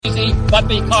easy, but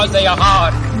because they are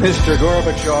hard. Mr.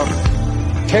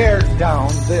 Gorbachev, tear down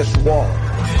this wall.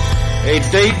 A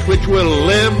date which will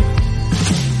live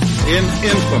in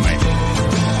infamy.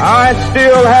 I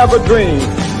still have a dream.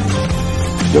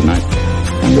 Good night,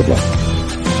 and good luck.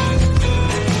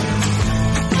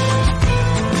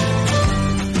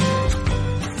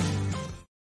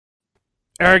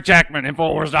 Eric Jackman,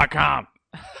 Infowars.com.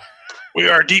 We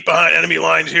are deep behind enemy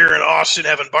lines here in Austin,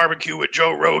 having barbecue with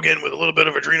Joe Rogan with a little bit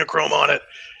of adrenochrome on it.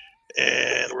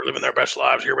 And we're living our best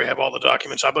lives here. We have all the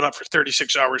documents. I've been up for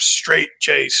 36 hours straight,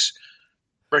 Chase.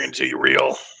 Bringing it to you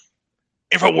real.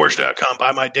 Infowars.com.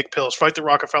 Buy my dick pills. Fight the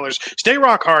Rockefellers. Stay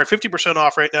rock hard. 50%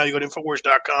 off right now. You go to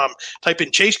Infowars.com. Type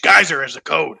in Chase Geyser as the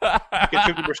code. Get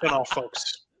 50% off,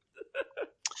 folks.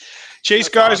 Chase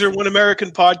That's Geyser, awesome. One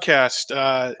American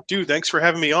Podcast. Dude, thanks for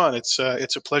having me on. It's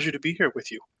a pleasure to be here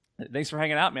with you. Thanks for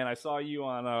hanging out, man. I saw you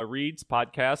on Reed's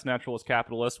podcast, Naturalist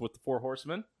Capitalist, with the Four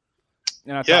Horsemen.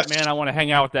 And I thought, man, I want to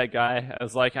hang out with that guy. I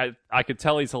was like, I could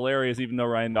tell he's hilarious, even though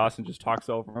Ryan Dawson just talks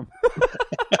over him.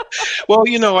 Well,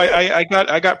 you know, I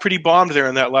got pretty bombed there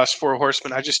in that last Four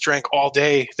Horsemen. I just drank all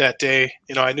day that day.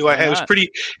 You know, I knew it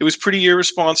was pretty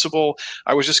irresponsible.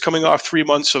 I was just coming off 3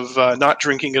 months of not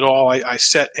drinking at all. I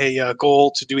set a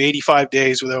goal to do 85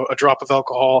 days without a drop of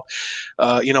alcohol.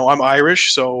 You know, I'm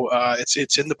Irish, so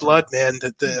it's in the blood, man.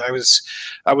 I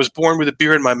was born with a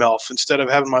beer in my mouth instead of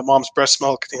having my mom's breast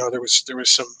milk. You know, there was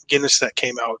some Guinness that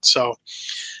came out. So.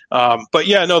 But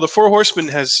yeah, no, the Four Horsemen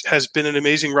has been an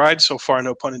amazing ride so far,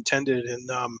 no pun intended. And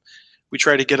we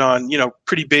try to get on, you know,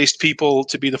 pretty based people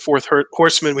to be the fourth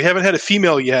horseman. We haven't had a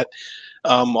female yet,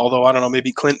 although I don't know,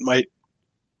 maybe Clint might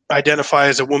identify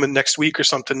as a woman next week or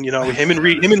something. You know, him and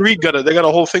Reed got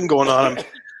a whole thing going on.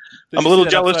 I'm a little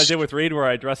jealous. I did with Reed where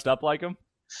I dressed up like him.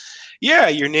 Yeah,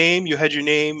 you had your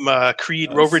name,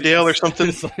 Creed Roverdale or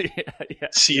something.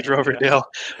 Seed Roverdale.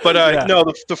 But no,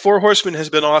 the Four Horsemen has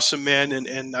been awesome, man,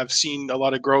 and I've seen a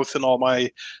lot of growth in all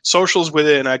my socials with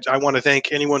it, and I want to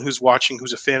thank anyone who's watching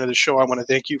who's a fan of the show. I want to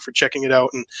thank you for checking it out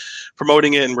and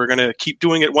promoting it, and we're going to keep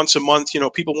doing it once a month. You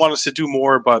know, people want us to do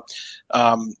more, but,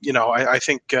 you know, I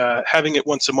think having it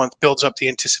once a month builds up the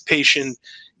anticipation,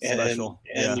 and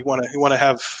you want to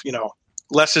have, you know,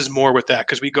 less is more with that,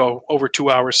 because we go over 2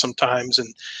 hours sometimes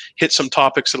and hit some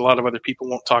topics that a lot of other people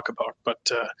won't talk about.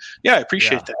 But I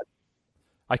appreciate that.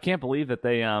 I can't believe that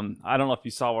they I don't know if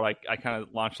you saw what I kind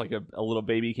of launched like a little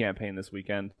baby campaign this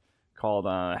weekend called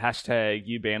hashtag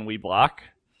You Ban We Block.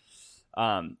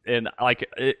 And like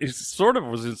it sort of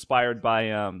was inspired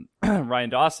by Ryan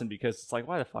Dawson, because it's like,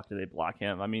 why the fuck did they block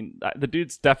him? I mean, the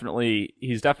dude's definitely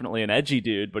an edgy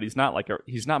dude, but he's not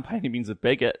by any means a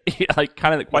bigot. Like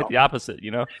kind of quite the opposite,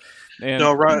 you know. And,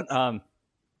 no, right.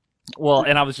 Well,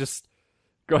 and I was just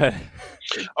go ahead.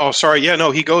 Oh, sorry. Yeah,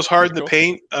 no, he goes hard in the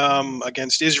paint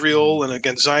against Israel and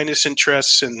against Zionist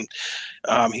interests, and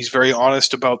he's very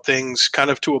honest about things, kind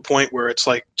of to a point where it's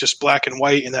like just black and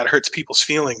white, and that hurts people's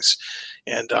feelings.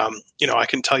 And, you know, I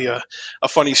can tell you a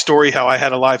funny story how I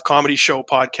had a live comedy show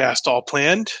podcast all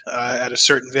planned at a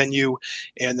certain venue,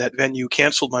 and that venue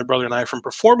canceled my brother and I from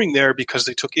performing there because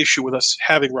they took issue with us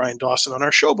having Ryan Dawson on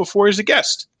our show before as a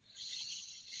guest.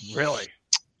 Really?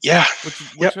 Yeah.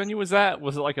 Which venue was that?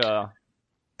 Was it like a...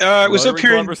 it was up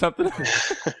here or something.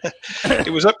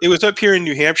 It was up here in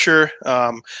New Hampshire.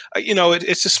 You know,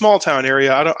 it's a small town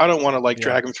area. I don't want to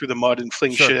drag him through the mud and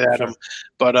fling shit at him.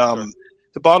 But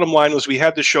the bottom line was we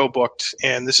had the show booked,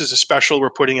 and this is a special we're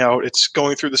putting out. It's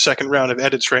going through the second round of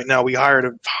edits right now. We hired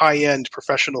a high-end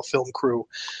professional film crew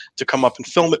to come up and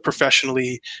film it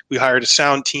professionally. We hired a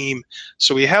sound team.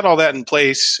 So we had all that in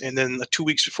place, and then 2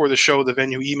 weeks before the show, the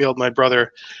venue emailed my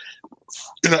brother.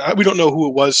 We don't know who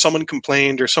it was. Someone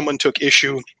complained or someone took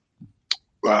issue.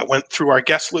 Went through our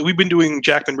guest list. We've been doing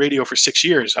Jackman Radio for 6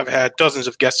 years. I've had dozens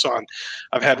of guests on.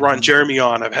 I've had Ron Jeremy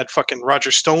on. I've had fucking Roger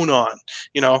Stone on.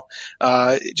 You know,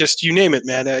 just you name it,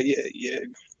 man.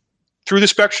 Through the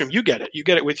spectrum, you get it. You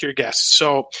get it with your guests.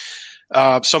 So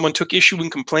someone took issue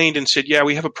and complained and said, yeah,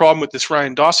 we have a problem with this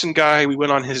Ryan Dawson guy. We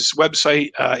went on his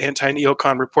website,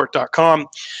 antineoconreport.com.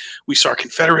 We saw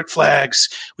Confederate flags.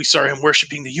 We saw him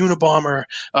worshiping the Unabomber.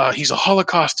 He's a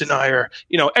Holocaust denier.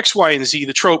 You know, X, Y, and Z,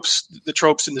 the tropes and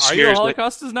the smears. Are you a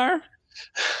Holocaust denier?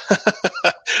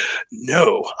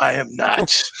 No, I am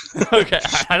not. Okay,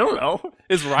 I don't know.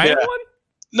 Is Ryan one?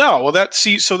 No, well, that's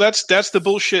the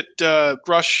bullshit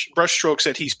brushstrokes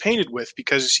that he's painted with,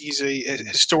 because he's a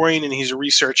historian and he's a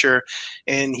researcher,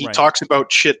 and he talks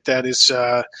about shit that is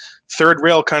third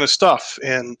rail kind of stuff.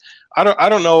 And I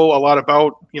don't know a lot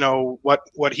about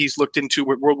what he's looked into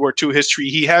with World War II history.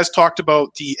 He has talked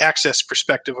about the Axis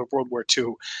perspective of World War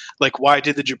II, like why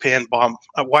did Japan bomb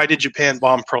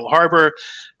Pearl Harbor?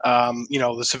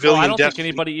 The civilian. I don't think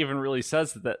anybody even really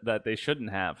says that they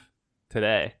shouldn't have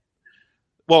today.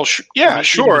 Well, sure.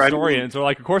 Historians are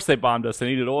like, of course they bombed us. They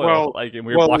needed oil, and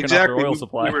we were blocking off their oil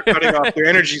supply. We were cutting off their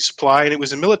energy supply, and it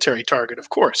was a military target, of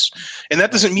course. And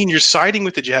that doesn't mean you're siding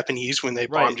with the Japanese when they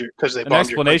bombed you, because they bombed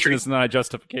your country. An explanation is not a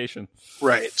justification.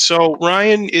 Right. So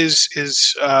Ryan is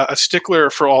a stickler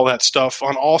for all that stuff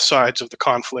on all sides of the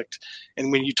conflict.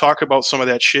 And when you talk about some of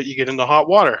that shit, you get into hot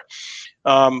water.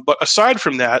 But aside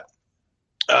from that,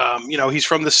 he's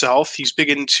from the South. He's big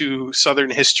into Southern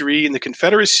history and the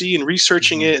Confederacy and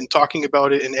researching it and talking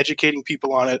about it and educating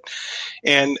people on it.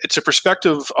 And it's a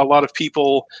perspective a lot of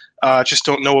people just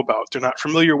don't know about. They're not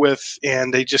familiar with,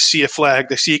 and they just see a flag.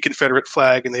 They see a Confederate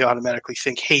flag, and they automatically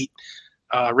think hate,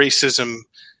 racism,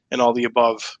 and all the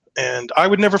above. And I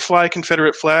would never fly a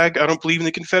Confederate flag. I don't believe in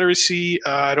the Confederacy.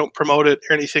 I don't promote it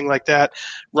or anything like that.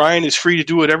 Ryan is free to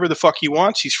do whatever the fuck he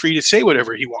wants. He's free to say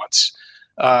whatever he wants.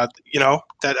 That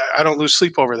I don't lose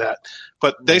sleep over that.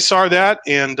 But they saw that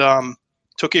and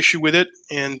took issue with it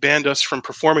and banned us from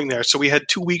performing there. So we had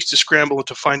 2 weeks to scramble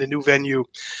to find a new venue,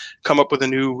 come up with a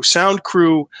new sound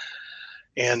crew,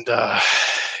 and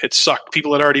it sucked.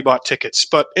 People had already bought tickets.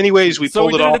 But anyways, we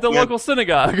pulled it off. So we did it at the local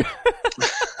synagogue.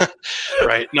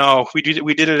 Right. No, we did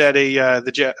it at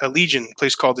a Legion,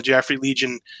 place called the Jaffrey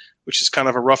Legion, which is kind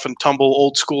of a rough and tumble,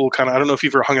 old school kind of. I don't know if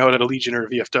you've ever hung out at a Legion or a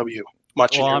VFW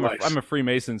much in your life. I'm a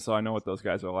Freemason, so I know what those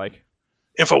guys are like.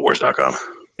 Infowars.com.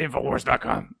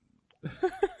 Infowars.com.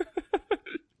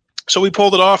 So we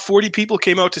pulled it off. 40 people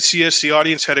came out to see us. The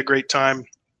audience had a great time.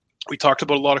 We talked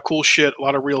about a lot of cool shit, a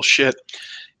lot of real shit,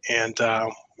 and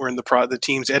we're in the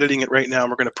team's editing it right now. And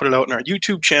we're going to put it out on our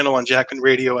YouTube channel on Jackman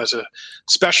Radio as a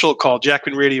special called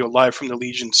Jackman Radio Live from the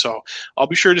Legion. So I'll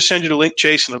be sure to send you the link,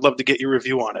 Chase, and I'd love to get your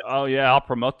review on it. Oh yeah, I'll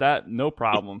promote that. No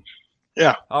problem.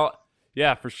 Yeah.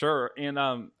 Yeah, for sure. And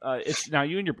it's now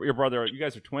you and your brother. You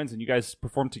guys are twins, and you guys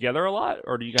perform together a lot,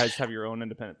 or do you guys have your own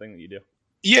independent thing that you do?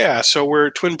 Yeah, so we're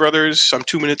twin brothers. I'm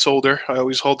 2 minutes older. I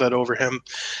always hold that over him.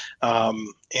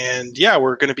 And yeah,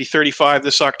 we're going to be 35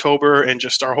 this October, and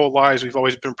just our whole lives, we've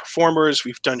always been performers.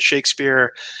 We've done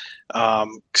Shakespeare,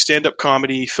 stand-up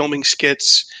comedy, filming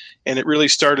skits, and it really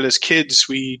started as kids.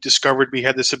 We discovered we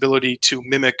had this ability to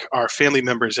mimic our family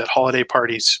members at holiday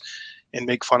parties and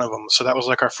make fun of them. So that was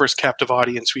like our first captive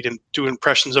audience. We didn't do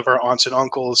impressions of our aunts and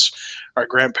uncles, our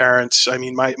grandparents. I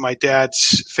mean, my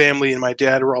dad's family and my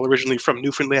dad were all originally from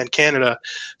Newfoundland, Canada.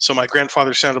 So my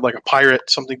grandfather sounded like a pirate,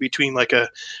 something between like a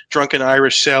drunken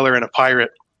Irish sailor and a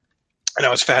pirate. And I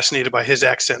was fascinated by his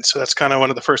accent. So that's kind of one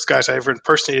of the first guys I ever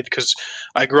impersonated, because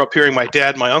I grew up hearing my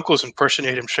dad, my uncles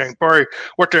impersonate him, saying, "Barry,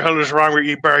 what the hell is wrong with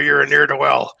you, Barry? You're a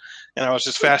ne'er-do-well." And I was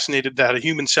just fascinated that a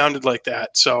human sounded like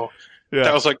that. So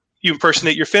that was like, you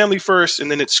impersonate your family first,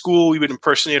 and then at school we would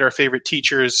impersonate our favorite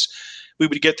teachers. We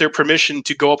would get their permission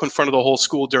to go up in front of the whole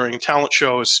school during talent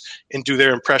shows and do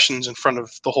their impressions in front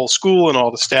of the whole school and all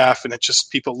the staff, and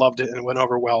people loved it and it went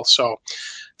over well. So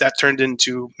that turned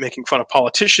into making fun of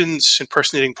politicians,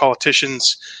 impersonating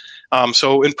politicians.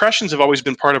 So impressions have always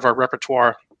been part of our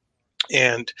repertoire,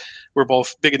 and we're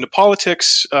both big into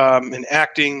politics and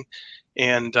acting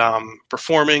and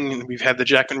performing, and we've had the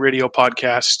Jackman Radio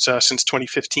podcast since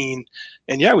 2015,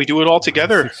 and yeah, we do it all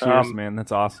together. 6 years, man,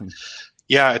 that's awesome.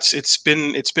 Yeah, it's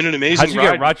been an amazing. How'd you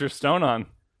ride. get Roger Stone on?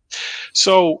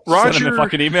 So Roger, send him a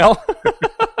fucking email.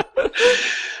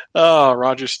 Oh,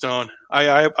 Roger Stone.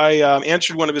 I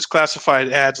answered one of his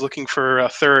classified ads looking for a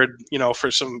third,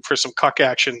 for some cuck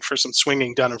action, for some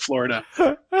swinging down in Florida.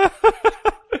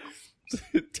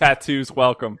 Tattoos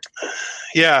welcome.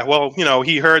 Yeah, well,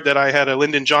 he heard that I had a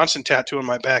Lyndon Johnson tattoo on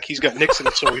my back. He's got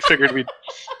Nixon, so we figured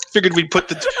we'd put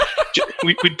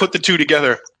the two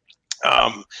together.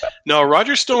 No,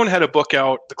 Roger Stone had a book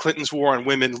out, The Clintons' War on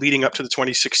Women, leading up to the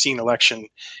 2016 election,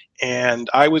 and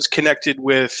I was connected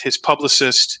with his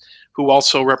publicist, who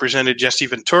also represented Jesse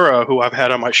Ventura, who I've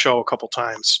had on my show a couple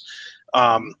times.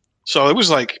 So it was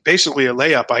like basically a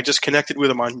layup. I just connected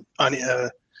with him on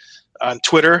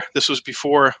Twitter. This was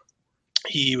before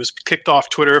he was kicked off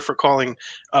Twitter for calling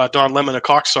Don Lemon a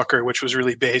cocksucker, which was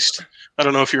really based. I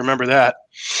don't know if you remember that.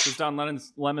 Does Don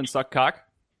Lemon suck cock?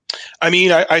 I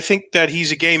mean, I think that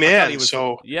he's a gay man.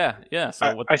 So yeah.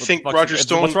 So I think Roger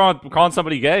Stone. What's wrong with calling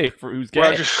somebody gay for who's gay?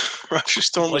 Roger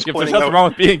Stone was like if pointing there's nothing out. wrong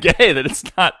with being gay, then it's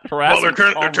not harassing. Well,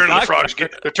 they're turning the frogs gay.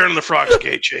 They're turning the frogs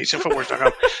gay, Chase.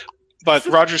 Infowars.com. But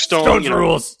Roger Stone. Stones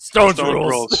rules. Stones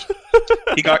rules.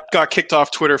 He got kicked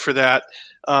off Twitter for that.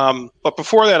 But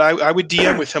before that, I would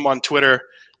DM with him on Twitter.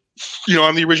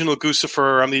 I'm the original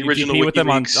Guccifer. I'm the original. DP with him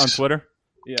on WikiLeaks. Twitter.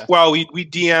 Yeah. Well, we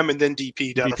DM and then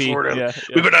DP down to Florida. Yeah.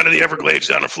 We go down to the Everglades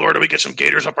down in Florida. We get some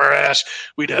gators up our ass.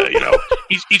 We'd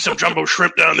eat some jumbo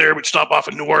shrimp down there. We'd stop off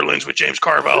in New Orleans with James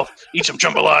Carville. Eat some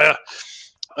jambalaya.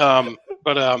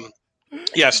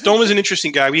 Yeah, Stone was an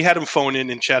interesting guy. We had him phone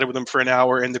in and chatted with him for an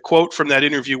hour. And the quote from that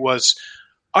interview was,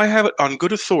 "I have it on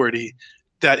good authority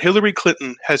that Hillary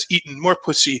Clinton has eaten more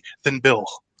pussy than Bill."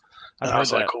 And I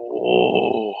was like,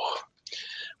 "Oh."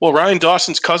 Well, Ryan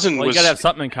Dawson's cousin was. You gotta have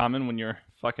something in common when you're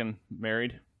fucking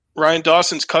married. Ryan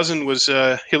Dawson's cousin was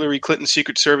Hillary Clinton's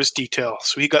Secret Service detail,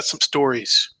 so he got some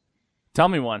stories. Tell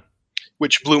me one.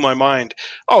 Which blew my mind.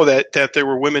 Oh, that there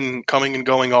were women coming and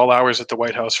going all hours at the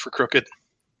White House for crooked.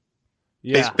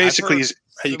 Yeah, basically is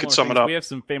how you could sum it up. We have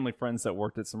some family friends that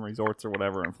worked at some resorts or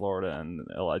whatever in Florida, and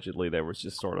allegedly there was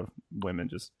just sort of women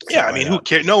just. Yeah, I mean, who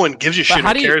cares? No one gives a shit.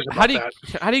 Who cares about that?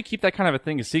 How do you keep that kind of a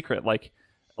thing a secret? Like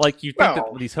you think that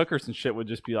these hookers and shit would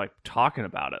just be like talking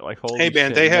about it, like, holy hey man,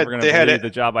 shit, they had the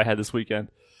job I had this weekend.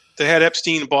 They had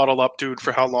Epstein bottled up, dude,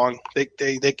 for how long? They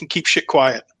can keep shit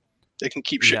quiet. They can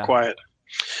keep shit quiet.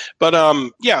 But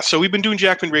so we've been doing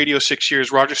Jackman Radio 6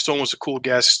 years. Roger Stone was a cool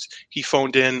guest. He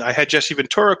phoned in. I had Jesse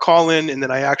Ventura call in, and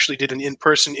then I actually did an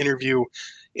in-person interview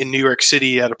in New York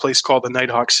City at a place called the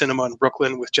Nighthawk Cinema in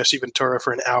Brooklyn with Jesse Ventura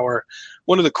for an hour.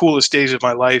 One of the coolest days of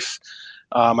my life.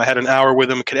 I had an hour with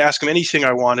him. Could ask him anything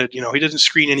I wanted. He doesn't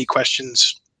screen any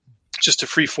questions. Just a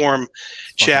free-form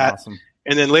chat. Awesome.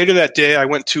 And then later that day, I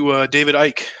went to a David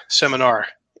Icke seminar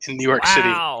in New York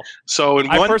City. So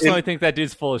I personally think that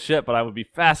dude's full of shit, but I would be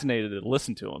fascinated to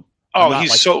listen to him.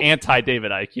 He's so anti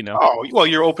David Icke, Oh, well,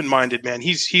 you're open-minded, man.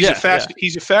 He's a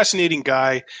fascinating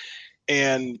guy,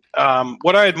 and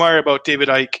what I admire about David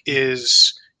Icke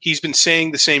is he's been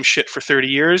saying the same shit for 30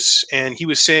 years, and he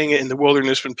was saying it in the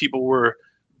wilderness when people were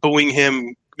booing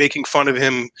him, making fun of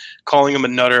him, calling him a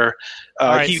nutter. All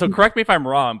right, so correct me if I'm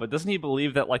wrong, but doesn't he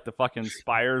believe that like the fucking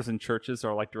spires and churches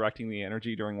are like directing the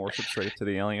energy during worship straight to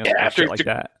the aliens? Yeah, shit like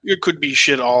that. There could be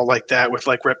shit all like that with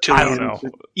like reptilians. I don't know.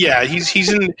 Yeah, he's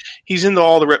into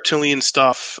all the reptilian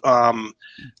stuff.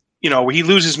 Where he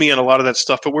loses me on a lot of that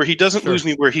stuff, but where he doesn't lose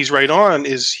me, where he's right on,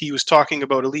 is he was talking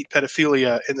about elite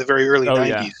pedophilia in the very early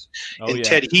 90s. And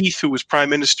Ted Heath, who was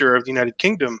Prime Minister of the United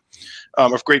Kingdom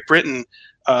of Great Britain,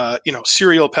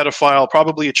 serial pedophile,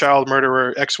 probably a child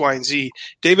murderer, X, Y, and Z.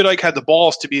 David Icke had the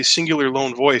balls to be a singular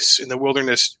lone voice in the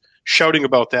wilderness shouting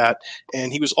about that,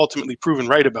 and he was ultimately proven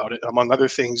right about it. Among other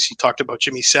things, he talked about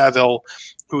Jimmy Savile,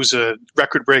 who's a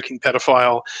record-breaking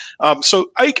pedophile.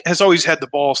 So Icke has always had the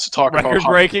balls to talk about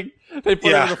record-breaking? They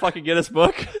put him in the fucking Guinness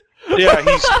Book? Yeah,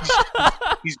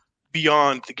 he's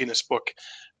beyond the Guinness Book.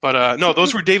 But no,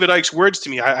 those were David Icke's words to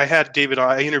me.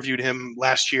 I interviewed him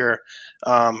last year,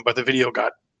 but the video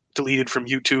got deleted from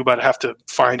YouTube. I'd have to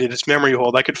find it. It's memory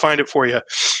hold. I could find it for you.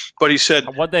 But he said,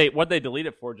 what they delete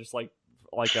it for? Just like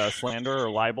slander or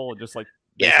libel, just like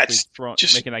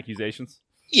making accusations.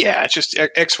 Yeah, it's just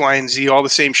X, Y, and Z, all the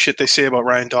same shit they say about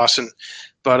Ryan Dawson.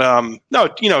 But no,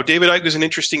 David Icke was an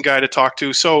interesting guy to talk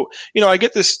to. So I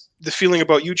get the feeling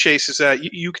about you, Chase, is that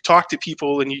you talk to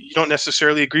people and you don't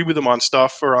necessarily agree with them on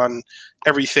stuff or on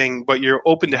everything, but you're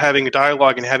open to having a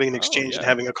dialogue and having an exchange and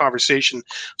having a conversation.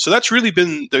 So that's really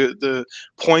been the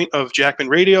point of Jackman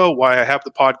Radio, why I have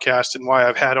the podcast and why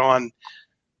I've had on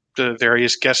the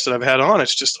various guests that I've had on.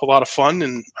 It's just a lot of fun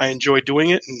and I enjoy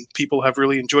doing it and people have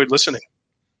really enjoyed listening.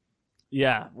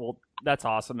 Yeah, well, that's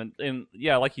awesome. And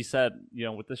yeah, like you said,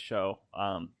 with this show,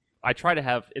 I try to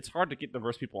have, it's hard to get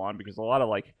diverse people on because a lot of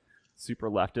like super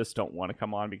leftists don't want to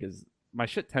come on because my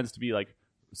shit tends to be like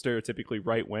stereotypically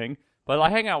right wing, but I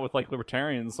hang out with like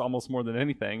libertarians almost more than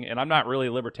anything. And I'm not really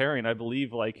a libertarian. I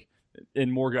believe like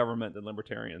in more government than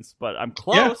libertarians, but I'm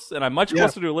close and I'm much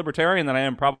closer to a libertarian than I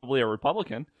am probably a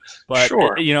Republican. But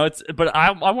but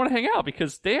I want to hang out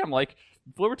because damn, like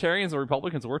if libertarians and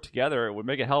Republicans work together, it would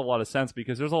make a hell of a lot of sense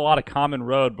because there's a lot of common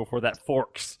road before that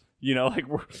forks.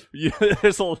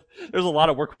 There's a lot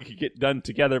of work we could get done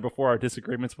together before our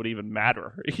disagreements would even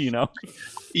matter.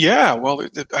 Yeah, well,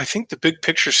 I think the big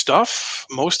picture stuff,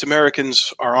 most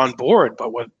Americans are on board,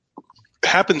 but what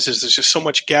happens is there's just so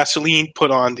much gasoline put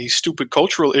on these stupid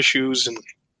cultural issues and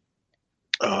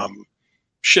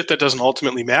shit that doesn't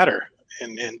ultimately matter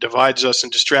and divides us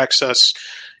and distracts us.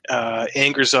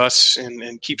 angers us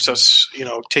and keeps us,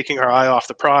 taking our eye off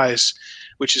the prize,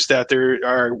 which is that there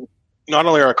are not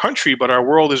only our country, but our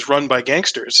world is run by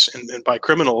gangsters and by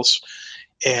criminals.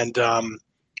 And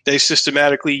they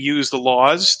systematically use the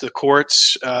laws, the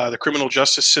courts, the criminal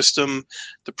justice system,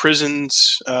 the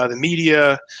prisons, the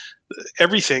media,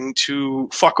 everything to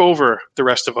fuck over the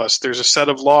rest of us. There's a set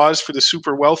of laws for the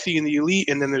super wealthy and the elite,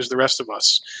 and then there's the rest of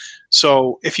us.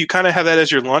 So if you kind of have that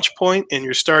as your launch point and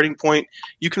your starting point,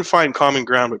 you can find common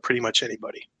ground with pretty much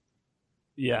anybody.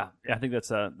 Yeah, I think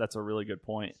that's a really good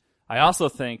point. I also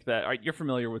think that you're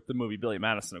familiar with the movie Billy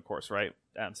Madison, of course, right?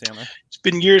 Adam Sandler. It's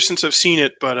been years since I've seen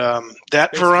it, but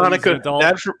that Veronica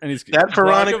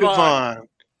Vaughn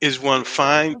is one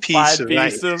fine piece of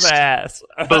ass.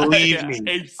 Believe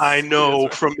me, I know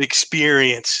from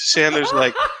experience. Sandler's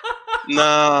like,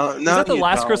 no. Is that the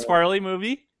last Chris Farley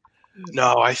movie?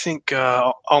 No, I think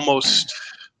almost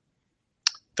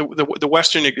the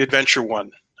Western Adventure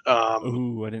one.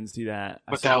 Ooh, I didn't see that.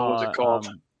 What the hell was it called?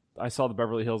 I saw the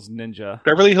Beverly Hills Ninja.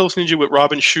 Beverly Hills Ninja with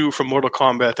Robin Shou from Mortal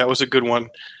Kombat. That was a good one.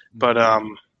 But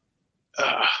I'm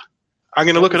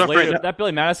going to look it up right now. That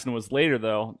Billy Madison was later,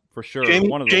 though, for sure.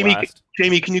 One of the last.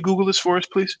 Jamie, can you Google this for us,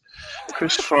 please?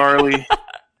 Chris Farley.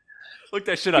 Look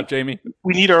that shit up, Jamie.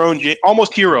 We need our own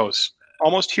Almost Heroes.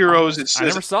 Almost Heroes. I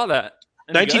never saw that.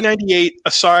 1998,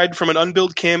 aside from an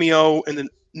unbilled cameo in the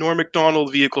Norm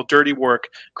Macdonald vehicle Dirty Work,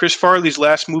 Chris Farley's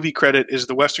last movie credit is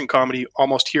the Western comedy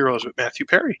Almost Heroes with Matthew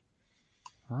Perry.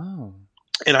 Oh.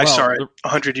 And I saw it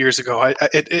 100 years ago.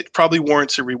 It probably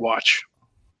warrants a rewatch.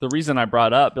 The reason I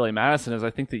brought up Billy Madison is I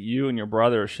think that you and your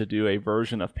brother should do a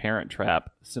version of Parent Trap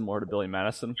similar to Billy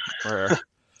Madison,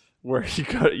 where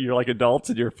you're like adults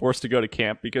and you're forced to go to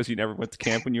camp because you never went to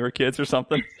camp when you were kids or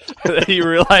something. And then you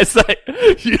realize that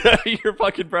you're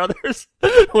fucking brothers.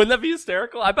 Wouldn't that be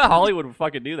hysterical? I bet Hollywood would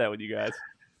fucking do that with you guys.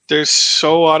 There's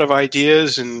so a lot of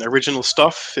ideas and original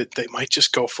stuff that they might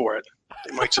just go for it.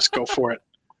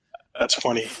 That's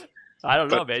funny. I don't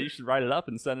know, man. You should write it up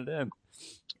and send it in.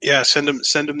 Yeah, send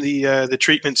them the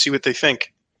treatment, see what they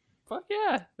think. Fuck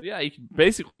yeah. Yeah, you can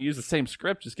basically use the same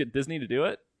script, just get Disney to do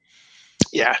it.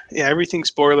 Yeah,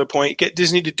 everything's boilerplate. Get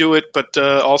Disney to do it, but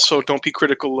also don't be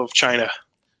critical of China.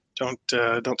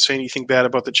 Don't say anything bad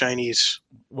about the Chinese.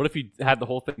 What if you had the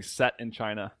whole thing set in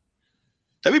China?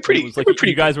 That'd be pretty.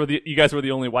 You guys were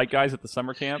the only white guys at the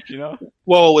summer camp, you know?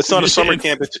 Well, it's not a summer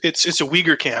camp. It's a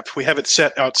Uyghur camp. We have it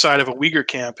set outside of a Uyghur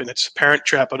camp, and it's Parent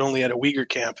Trap, but only at a Uyghur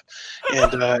camp.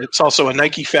 And it's also a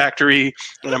Nike factory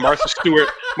and a Martha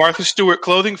Stewart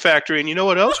clothing factory. And you know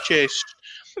what else, Chase?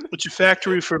 It's a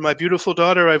factory for my beautiful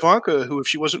daughter Ivanka, who, if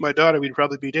she wasn't my daughter, we'd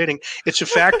probably be dating. It's a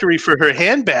factory for her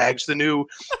handbags, the new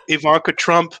Ivanka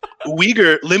Trump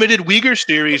limited Uyghur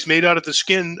series made out of the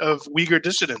skin of Uyghur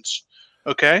dissidents.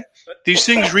 Okay, these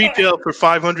things retail for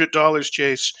 $500,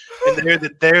 Chase, and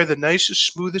they're the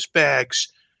nicest, smoothest bags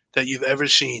that you've ever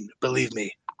seen. Believe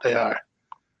me, they are.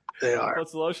 They are.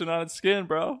 Puts the lotion on its skin,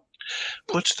 bro.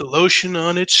 Puts the lotion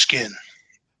on its skin.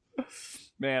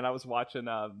 Man, I was watching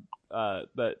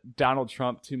the Donald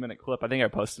Trump 2-minute clip. I think I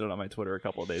posted it on my Twitter a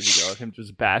couple of days ago of him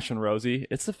just bashing Rosie.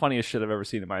 It's the funniest shit I've ever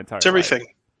seen in my entire life. It's everything.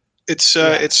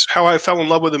 It's how I fell in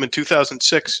love with him in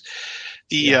 2006.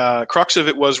 The crux of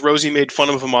it was Rosie made fun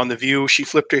of him on The View. She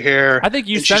flipped her hair. I think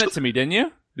you sent it to me, didn't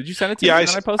you? Did you send it to me? Yeah,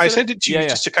 I sent it to you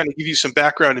just to kind of give you some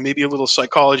background and maybe a little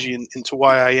psychology into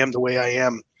why I am the way I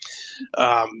am.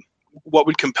 What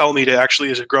would compel me to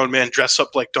actually, as a grown man, dress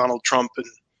up like Donald Trump and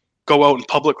go out in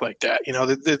public like that? You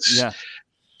know,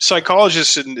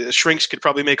 psychologists and shrinks could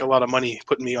probably make a lot of money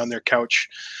putting me on their couch.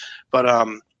 But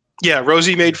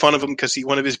Rosie made fun of him because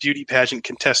one of his beauty pageant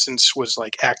contestants was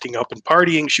like acting up and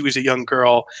partying. She was a young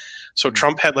girl. So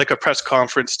Trump had like a press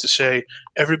conference to say,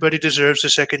 everybody deserves a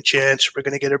second chance. We're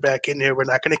going to get her back in there. We're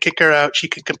not going to kick her out. She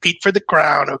can compete for the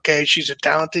crown. Okay. She's a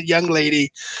talented young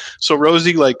lady. So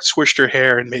Rosie like swished her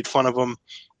hair and made fun of him.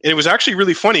 And it was actually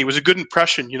really funny. It was a good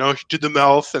impression. You know, he did the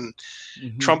mouth and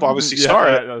Trump obviously saw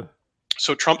it.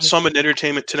 So Trump summoned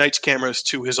Entertainment Tonight's cameras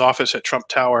to his office at Trump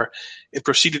Tower and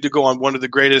proceeded to go on one of the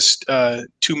greatest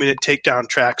 2-minute takedown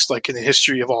tracks like in the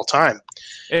history of all time.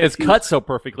 It's cut so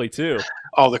perfectly too.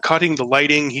 Oh, the cutting, the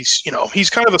lighting. He's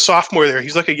kind of a sophomore there.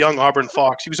 He's like a young Auburn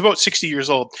Fox. He was about 60 years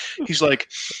old. He's like,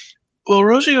 well,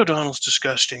 Rosie O'Donnell's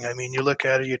disgusting. I mean, you look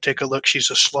at her, you take a look, she's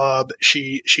a slob.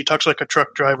 She talks like a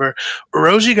truck driver.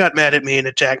 Rosie got mad at me and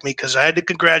attacked me because I had to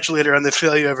congratulate her on the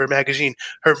failure of her magazine.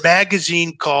 Her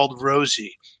magazine called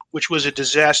Rosie, which was a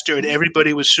disaster, and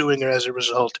everybody was suing her as a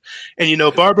result. And, you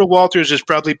know, Barbara Walters is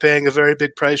probably paying a very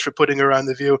big price for putting her on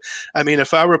The View. I mean,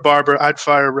 if I were Barbara, I'd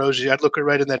fire Rosie. I'd look her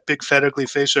right in that big, fat, ugly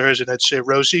face of hers, and I'd say,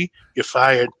 Rosie, you're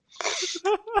fired.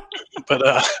 But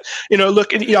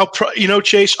look, and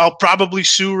Chase, I'll probably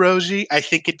sue Rosie. I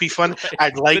think it'd be fun.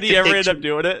 I'd like. Did he ever end up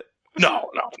doing it? No.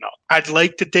 I'd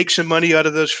like to take some money out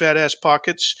of those fat ass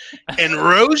pockets. And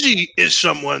Rosie is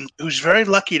someone who's very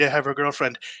lucky to have her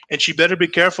girlfriend, and she better be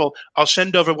careful. I'll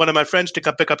send over one of my friends to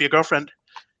come pick up your girlfriend.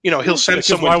 He'll send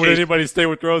someone. Why would anybody stay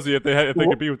with Rosie if they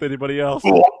could be with anybody else?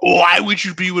 Why would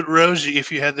you be with Rosie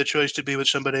if you had the choice to be with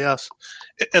somebody else?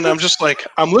 And I'm just like,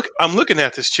 I'm looking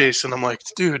at this, Chase, and I'm like,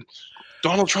 dude,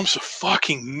 Donald Trump's a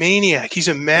fucking maniac. He's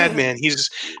a madman. He's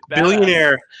a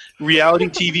billionaire reality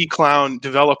TV clown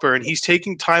developer, and he's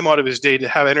taking time out of his day to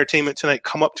have Entertainment Tonight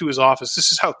come up to his office.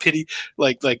 This is how pithy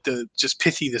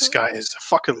this guy is. I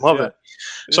fucking love it.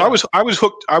 So I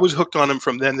was hooked on him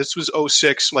from then. This was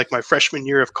 2006, like my freshman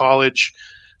year of college.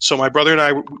 So my brother and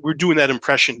I were doing that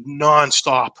impression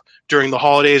nonstop during the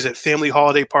holidays at family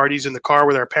holiday parties in the car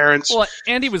with our parents. Well,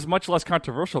 Andy was much less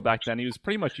controversial back then. He was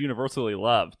pretty much universally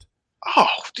loved. Oh,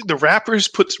 dude, the rappers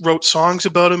wrote songs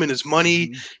about him and his money.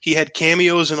 Mm-hmm. He had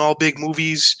cameos in all big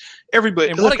movies. Everybody,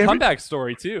 and what a comeback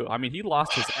story too. I mean, he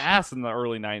lost his ass in the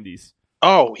early '90s.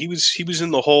 Oh, he was in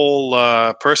the hole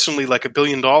personally, like $1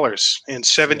 billion, and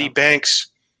 70 banks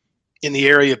in the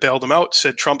area bailed him out.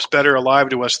 Said Trump's better alive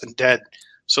to us than dead.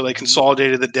 So they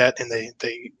consolidated the debt and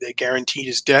they guaranteed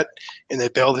his debt and they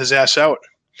bailed his ass out.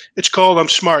 It's called I'm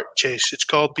smart, Chase. It's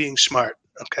called being smart.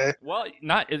 Okay. Well,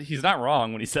 he's not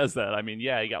wrong when he says that. I mean,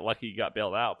 yeah, he got lucky, he got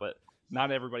bailed out, but not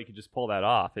everybody can just pull that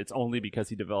off. It's only because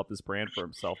he developed this brand for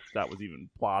himself that was even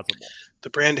plausible. The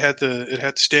brand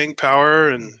had staying power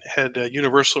and had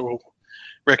universal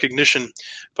recognition.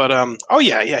 But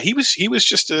he was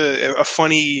just a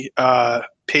funny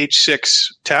Page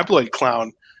 6 tabloid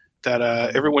clown that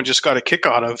everyone just got a kick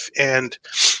out of, and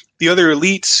the other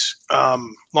elites,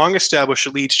 long-established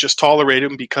elites, just tolerate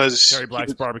him because Terry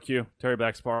Black's barbecue.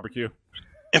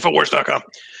 Infowars.com.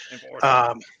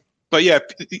 But yeah,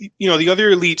 the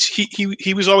other elites.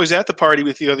 He was always at the party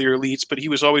with the other elites, but he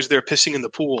was always there pissing in the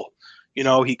pool.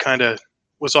 He kind of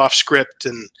was off script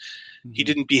and he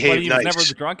didn't behave he nice. was never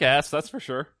the drunk ass, that's for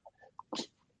sure.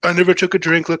 I never took a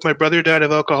drink. Look, my brother died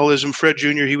of alcoholism. Fred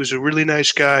Jr. He was a really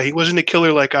nice guy. He wasn't a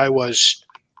killer like I was.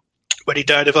 But he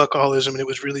died of alcoholism, and it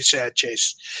was really sad,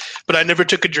 Chase. But I never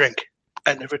took a drink.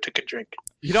 I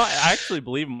actually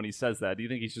believe him when he says that. Do you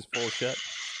think he's just full of shit?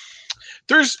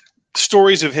 There's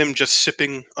stories of him just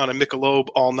sipping on a Michelob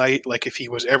all night. Like if he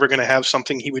was ever going to have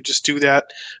something, he would just do that.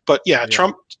 But yeah.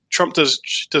 Trump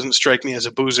doesn't strike me as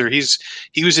a boozer.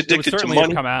 He was addicted to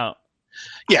money. Come out.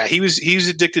 Yeah, he was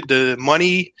addicted to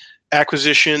money,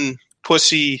 acquisition,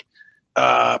 pussy,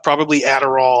 probably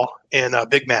Adderall, and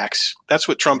Big Macs. That's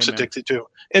what Trump's addicted to.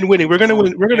 And winning. We're gonna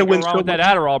win. We're gonna win. So with that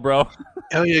Adderall, bro.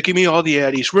 Hell yeah, give me all the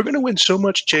Addies. We're gonna win so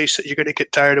much, Chase, that you're gonna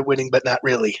get tired of winning, but not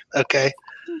really. Okay.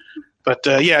 But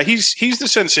he's the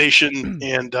sensation,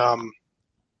 and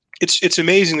it's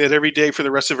amazing that every day for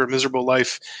the rest of her miserable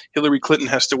life, Hillary Clinton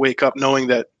has to wake up knowing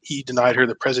that he denied her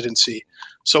the presidency.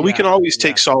 So we can always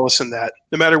take solace in that,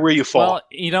 no matter where you fall.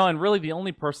 Well, and really the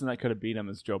only person that could have beat him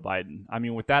is Joe Biden. I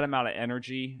mean, with that amount of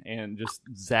energy and just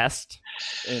zest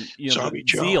and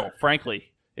zeal,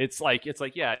 frankly, it's like,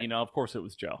 yeah, of course it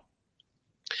was Joe.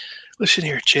 Listen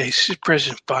here, Chase. This is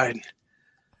President Biden.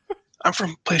 I'm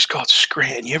from a place called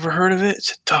Scranton. You ever heard of it?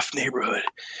 It's a tough neighborhood.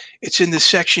 It's in the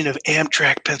section of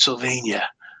Amtrak, Pennsylvania.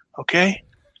 Okay?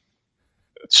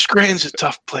 Scranton's a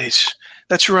tough place.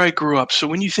 That's where I grew up. So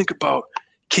when you think about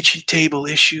kitchen table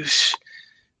issues,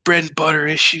 bread and butter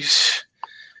issues,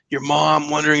 your mom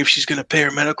wondering if she's going to pay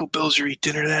her medical bills or eat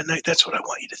dinner that night, that's what I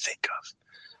want you to think of.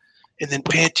 And then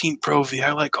Pantene Pro-V.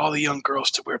 I like all the young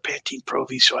girls to wear Pantene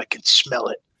Pro-V so I can smell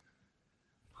it.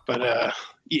 But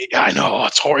yeah, I know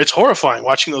it's horrifying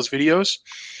watching those videos.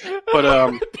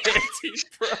 But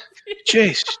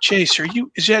Chase,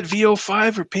 is that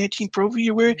VO5 or Pantene Pro-V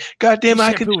you're wearing? God damn,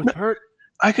 I could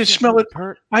smell it.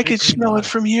 I could smell it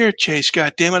from here, Chase.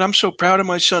 God damn it, I'm so proud of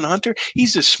my son Hunter.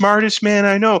 He's the smartest man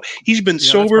I know. He's been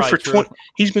sober for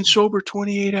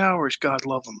 28 hours. God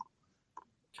love him.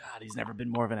 God, he's never been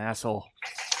more of an asshole.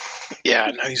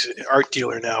 Yeah, no, he's an art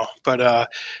dealer now. But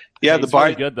the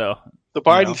Biden good though. The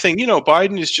Biden thing,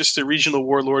 Biden is just a regional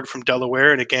warlord from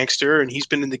Delaware and a gangster, and he's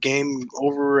been in the game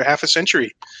over half a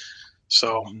century.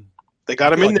 So they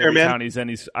got him in there, man.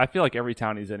 I feel like every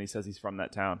town he's in, he says he's from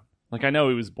that town. Like, I know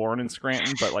he was born in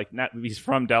Scranton, but he's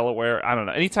from Delaware. I don't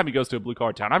know. Anytime he goes to a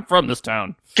blue-collar town, I'm from this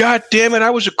town. God damn it.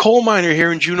 I was a coal miner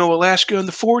here in Juneau, Alaska in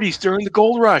the 40s during the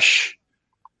gold rush.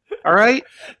 All right?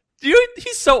 Dude,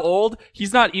 he's so old.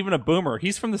 He's not even a boomer.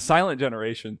 He's from the silent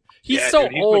generation. He's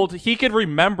old. He could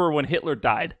remember when Hitler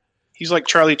died. He's like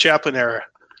Charlie Chaplin era.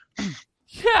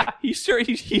 Yeah, he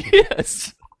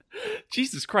is.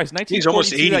 Jesus Christ, He's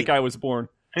almost 1942 80. that guy was born.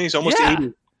 And he's almost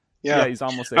 80. Yeah, he's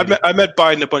almost 80. I met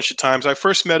Biden a bunch of times. I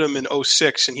first met him in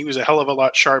 2006, and he was a hell of a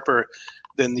lot sharper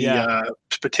than the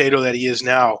potato that he is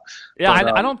now. Yeah,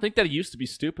 but, I don't think that he used to be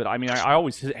stupid. I mean, I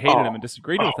always hated him and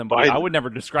disagreed with him, but I would never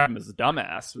describe him as a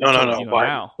dumbass.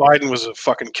 No. Biden was a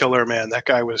fucking killer, man. That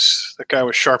guy was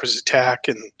sharp as a tack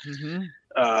and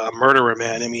a murderer,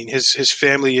 man. I mean, his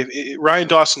family. Ryan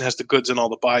Dawson has the goods on all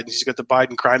the Bidens. He's got the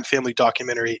Biden crime family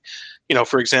documentary. You know,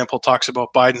 for example, talks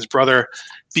about Biden's brother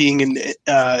being in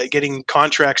getting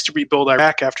contracts to rebuild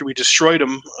Iraq after we destroyed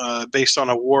them, based on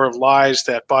a war of lies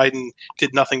that Biden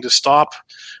did nothing to stop,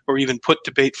 or even put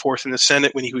debate forth in the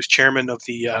Senate when he was chairman of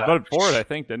the. Voted for it, I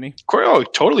think, didn't he? Oh,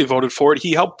 totally voted for it.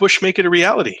 He helped Bush make it a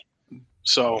reality.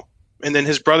 So, and then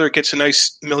his brother gets a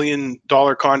nice $1 million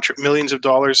contract, millions of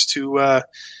dollars to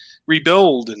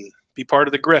rebuild and be part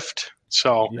of the grift.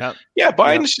 So,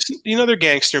 Biden's just another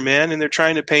gangster, man, and they're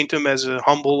trying to paint him as a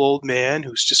humble old man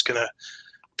who's just going to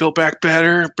build back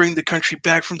better, bring the country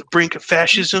back from the brink of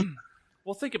fascism.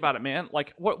 Well, think about it, man.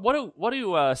 Like, what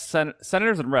do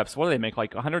senators and reps? What do they make?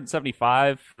 Like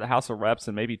 175 the House of Reps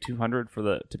and maybe 200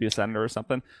 to be a senator or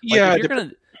something. Like,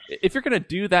 if you're gonna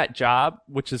do that job,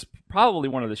 which is probably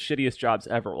one of the shittiest jobs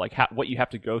ever, like what you have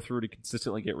to go through to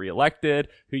consistently get reelected,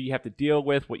 who you have to deal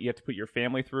with, what you have to put your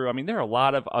family through. I mean, there are a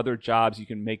lot of other jobs you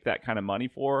can make that kind of money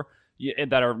for.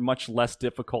 And that are much less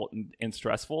difficult and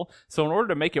stressful. So in order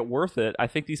to make it worth it, I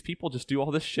think these people just do all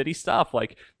this shitty stuff,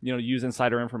 like, you know, use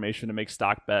insider information to make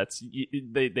stock bets.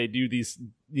 They do these,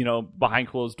 you know, behind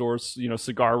closed doors, you know,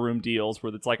 cigar room deals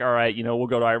where it's like, all right, you know, we'll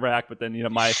go to Iraq, but then, you know,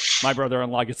 my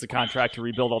brother-in-law gets the contract to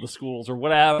rebuild all the schools or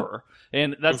whatever.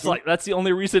 And that's that's the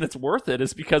only reason it's worth it,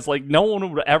 is because like no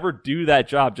one would ever do that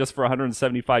job just for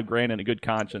 $175,000 and a good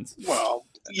conscience. Well,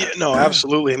 yeah, no,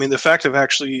 absolutely. I mean,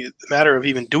 the matter of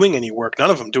even doing any work,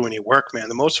 none of them do any work, man.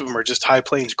 The most of them are just high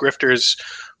plains grifters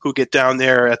who get down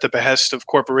there at the behest of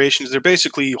corporations. They're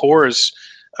basically whores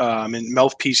and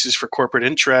mouthpieces for corporate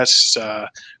interests,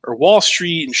 or Wall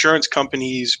Street, insurance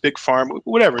companies, big farm,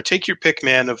 whatever. Take your pick,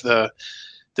 man, of the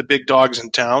big dogs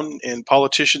in town. And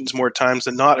politicians, more times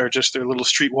than not, are just their little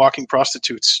street walking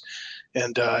prostitutes.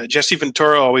 And Jesse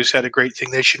Ventura always had a great thing.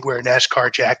 They should wear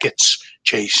NASCAR jackets,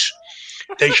 Chase.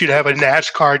 They should have a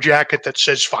NASCAR jacket that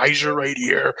says Pfizer right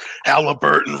here,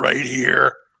 Halliburton right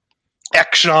here,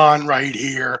 Exxon right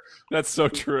here. That's so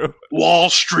true. Wall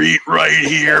Street right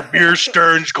here, Beer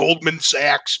Stearns, Goldman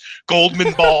Sachs,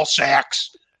 Goldman Ball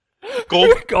Sachs.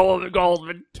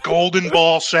 Golden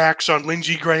ball sacks on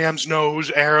Lindsey Graham's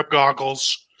nose, Arab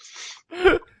goggles.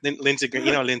 Lindsey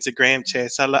Graham,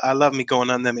 Chase. I love me going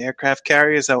on them aircraft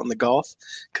carriers out in the Gulf,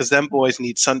 because them boys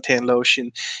need suntan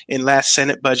lotion. In last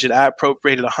Senate budget, I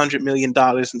appropriated $100 million in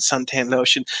suntan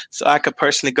lotion so I could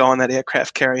personally go on that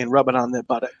aircraft carrier and rub it on their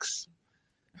buttocks.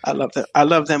 I love them. I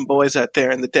love them boys out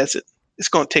there in the desert. It's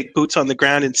going to take boots on the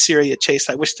ground in Syria, Chase.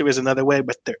 I wish there was another way,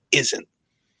 but there isn't.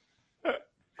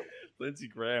 Lindsey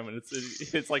Graham, and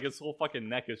it's like his whole fucking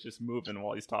neck is just moving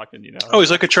while he's talking, you know. Oh,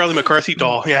 he's like a Charlie McCarthy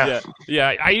doll. Yeah.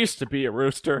 I used to be a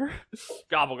rooster.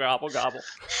 Gobble gobble gobble.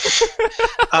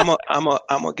 I'm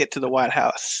gonna get to the White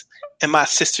House, and my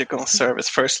sister gonna serve as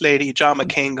first lady. John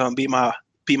McCain gonna be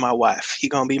my wife. He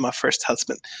gonna be my first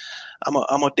husband. I'm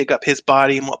gonna dig up his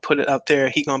body. I'm gonna put it out there.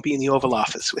 He gonna be in the Oval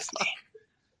Office with me.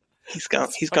 He's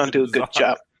gonna do a good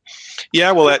job.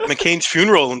 Yeah, well, at McCain's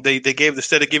funeral, they gave,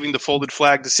 instead of giving the folded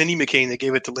flag to Cindy McCain, they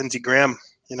gave it to Lindsey Graham.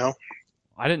 You know,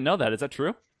 I didn't know that. Is that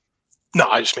true? No,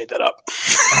 I just made that up.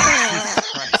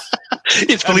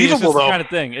 It's believable, though.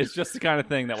 It's just the kind of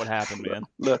thing that would happen, man.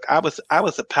 Look, I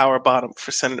was a power bottom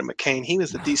for Senator McCain. He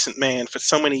was a decent man for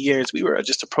so many years. We were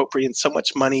just appropriating so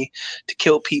much money to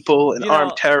kill people and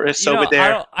arm terrorists over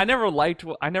there. I never liked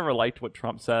what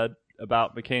Trump said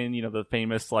about McCain, you know, the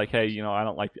famous, like, hey, you know,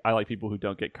 I like people who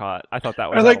don't get caught. I thought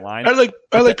that was out of line.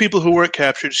 I like people who weren't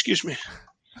captured. Excuse me.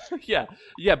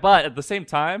 yeah, but at the same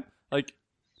time, like,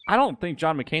 I don't think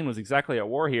John McCain was exactly a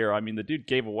war hero. I mean, the dude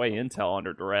gave away intel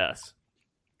under duress.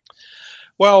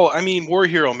 Well, I mean, war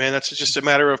hero, man. That's just a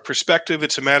matter of perspective.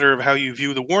 It's a matter of how you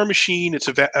view the war machine. It's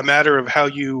a matter of how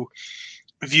you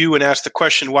view and ask the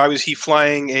question: why was he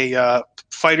flying a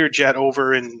fighter jet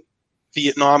over in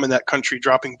Vietnam, in that country,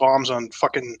 dropping bombs on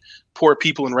fucking poor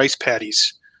people in rice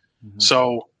paddies? Mm-hmm.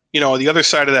 So, you know, the other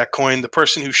side of that coin, the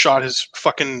person who shot his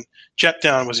fucking jet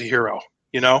down was a hero,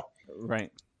 you know?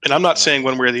 Right. And I'm not saying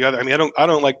one way or the other. I mean, I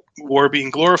don't like war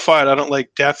being glorified. I don't like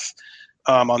death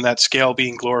on that scale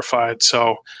being glorified.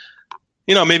 So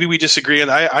maybe we disagree, and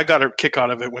I got a kick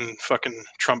out of it when fucking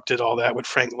Trump did all that with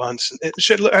Frank Luntz. And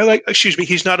said, excuse me,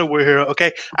 he's not a war hero,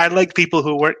 okay? I like people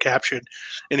who weren't captured.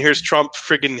 And here's Trump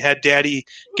friggin' had Daddy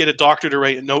get a doctor to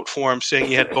write a note for him saying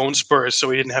he had bone spurs so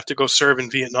he didn't have to go serve in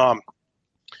Vietnam.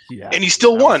 Yeah, and he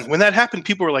still won. When that happened,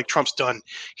 people were like, Trump's done.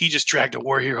 He just dragged a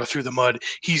war hero through the mud.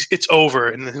 It's over.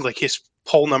 And then like his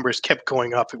poll numbers kept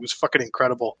going up. It was fucking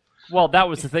incredible. Well, that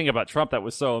was the thing about Trump that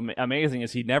was so amazing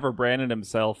is he never branded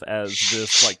himself as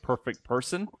this like perfect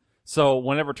person. So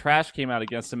whenever trash came out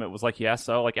against him, it was like, yeah,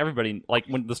 so like everybody, like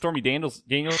when the Stormy Daniels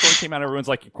story came out, everyone's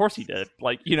like, of course he did.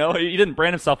 Like, he didn't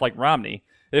brand himself like Romney.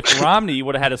 If Romney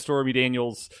would have had a Stormy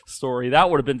Daniels story, that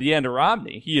would have been the end of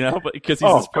Romney, but because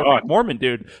he's this perfect Mormon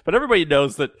dude. But everybody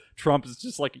knows that Trump is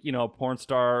just like, a porn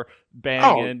star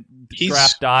banging,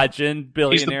 draft dodging,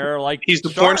 billionaire. He's the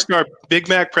porn star Big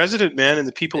Mac president, man, and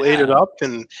the people ate it up.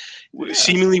 And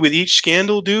seemingly with each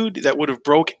scandal, dude, that would have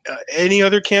broke any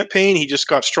other campaign, he just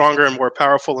got stronger and more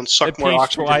powerful and sucked more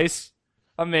oxygen. Twice.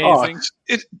 Amazing.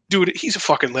 Dude, he's a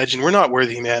fucking legend. We're not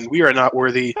worthy, man. We are not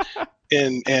worthy.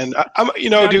 And I'm,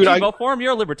 dude, I vote for him.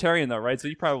 You're a libertarian, though, right? So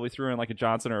you probably threw in like a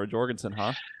Johnson or a Jorgensen,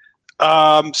 huh?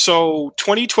 So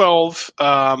 2012,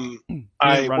 I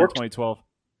worked 2012.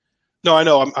 No, I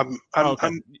know.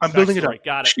 I'm building it up.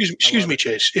 Got it. Excuse me,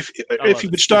 Chase. If you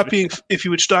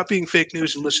would stop being fake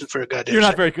news and listen for a goddamn. You're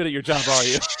not very good at your job, are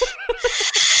you?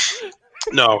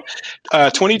 No.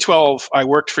 2012, I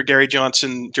worked for Gary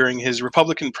Johnson during his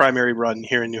Republican primary run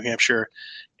here in New Hampshire,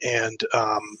 and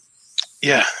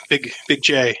Big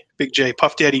J,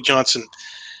 Puff Daddy Johnson,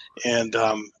 and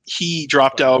he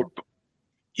dropped out.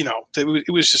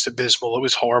 It was just abysmal. It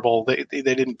was horrible. They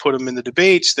didn't put him in the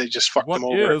debates. They just fucked him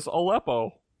over. What is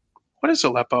Aleppo? What is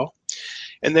Aleppo?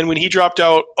 And then when he dropped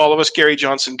out, all of us Gary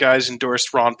Johnson guys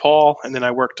endorsed Ron Paul, and then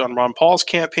I worked on Ron Paul's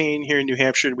campaign here in New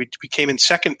Hampshire. We came in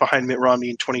second behind Mitt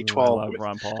Romney in 2012. I love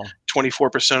Ron Paul.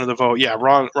 24% of the vote. Yeah,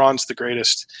 Ron's the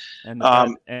greatest. And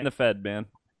the Fed, man.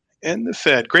 And the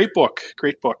Fed. Great book.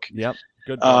 Yep.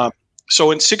 Good book.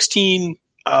 So in 2016,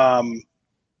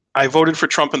 I voted for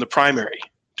Trump in the primary,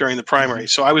 during the primary.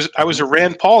 So I was a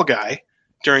Rand Paul guy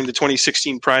during the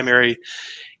 2016 primary,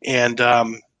 and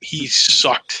he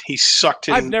sucked.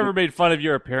 I've never made fun of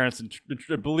your appearance, and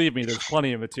believe me, there's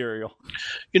plenty of material.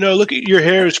 Look at your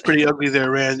hair is pretty ugly there,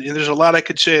 Rand, and there's a lot I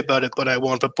could say about it, but I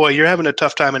won't. But boy, you're having a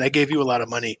tough time, and I gave you a lot of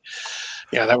money.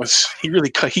 Yeah,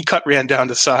 he cut Rand down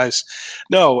to size.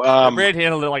 No, Rand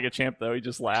handled it like a champ, though. He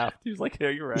just laughed. He was like, "Yeah,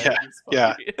 you're right."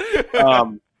 Yeah.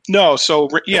 No, so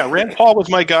Rand Paul was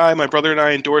my guy. My brother and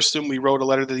I endorsed him. We wrote a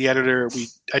letter to the editor.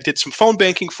 I did some phone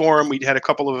banking for him. We had a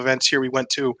couple of events here we went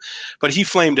to, but he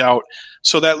flamed out.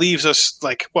 So that leaves us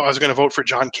I was going to vote for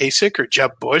John Kasich or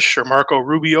Jeb Bush or Marco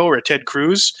Rubio or Ted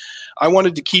Cruz. I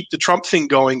wanted to keep the Trump thing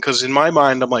going because in my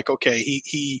mind, I'm like, okay,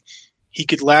 he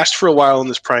could last for a while in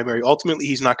this primary. Ultimately,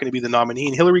 he's not going to be the nominee,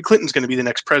 and Hillary Clinton's going to be the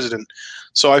next president.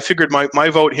 So I figured my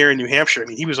vote here in New Hampshire, I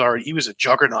mean, he was a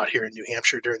juggernaut here in New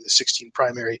Hampshire during the 2016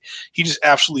 primary. He just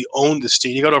absolutely owned the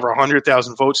state. He got over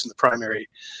 100,000 votes in the primary.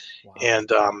 Wow.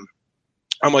 And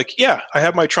I'm like, yeah, I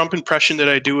have my Trump impression that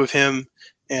I do of him,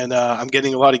 and I'm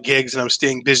getting a lot of gigs, and I'm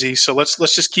staying busy. So let's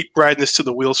just keep riding this till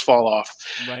the wheels fall off.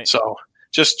 Right. So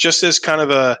just as kind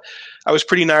of I was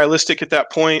pretty nihilistic at that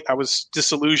point. I was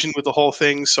disillusioned with the whole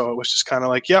thing. So it was just kind of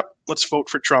like, yep, let's vote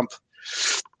for Trump.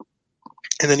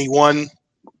 And then he won.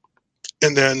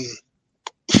 And then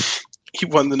he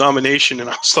won the nomination.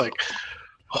 And I was like,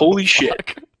 holy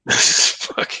shit. This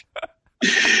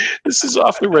is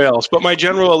off the rails. But my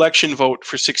general election vote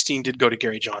for 2016 did go to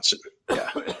Gary Johnson. Yeah.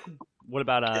 What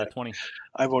about 20?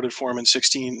 I voted for him in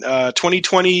 2016.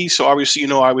 2020, so obviously,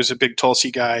 I was a big Tulsi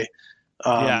guy.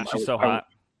 She's so hot.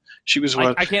 She was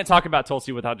I can't talk about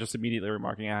Tulsi without just immediately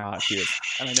remarking how hot she is.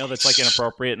 And I know that's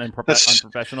inappropriate and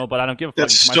unprofessional, but I don't give a fuck.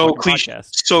 That's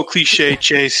so cliche,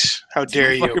 Chase. How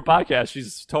dare you? Your podcast.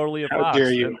 She's totally a fox. How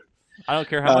dare you? I don't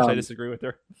care how much I disagree with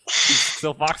her. She's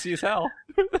still foxy as hell.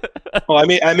 Well,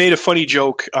 I made a funny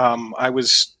joke. I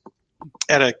was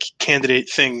at a candidate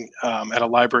thing at a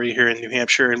library here in New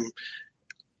Hampshire, and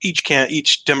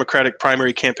each Democratic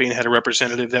primary campaign had a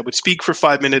representative that would speak for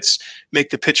 5 minutes, make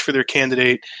the pitch for their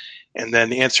candidate, and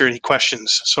then answer any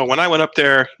questions. So when I went up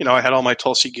there, I had all my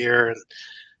Tulsi gear and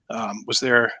was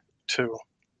there to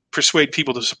persuade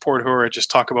people to support her or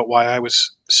just talk about why I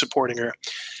was supporting her.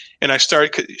 And I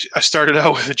started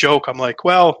out with a joke. I'm like,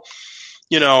 well,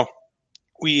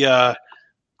 we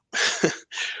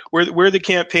we're the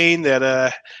campaign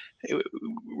that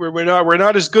we're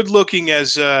not as good looking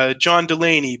as John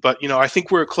Delaney, but I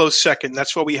think we're a close second.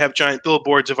 That's why we have giant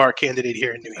billboards of our candidate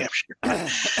here in New Hampshire.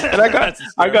 And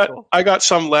I got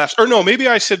some laughs. Or no, maybe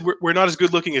I said we're not as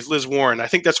good looking as Liz Warren. I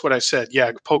think that's what I said.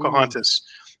 Yeah, Pocahontas.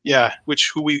 Yeah,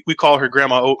 who we call her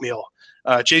Grandma Oatmeal.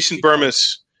 Jason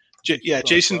Burmis.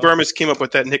 Jason Burmis came up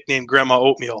with that nickname, Grandma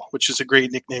Oatmeal, which is a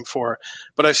great nickname for her.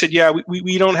 But I said,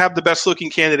 we don't have the best looking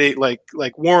candidate like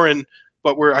Warren,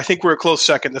 but I think we're a close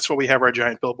second. That's why we have our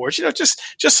giant billboards.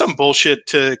 just some bullshit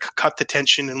to cut the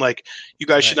tension and you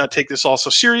guys should not take this all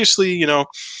so seriously,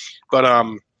 But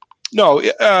no,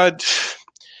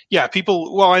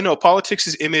 people. Well, I know politics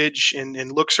is image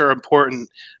and looks are important,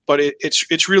 but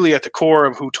it's really at the core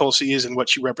of who Tulsi is and what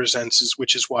she represents,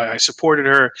 which is why I supported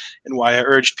her and why I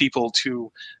urged people to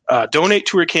donate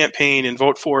to her campaign and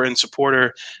vote for her and support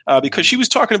her because she was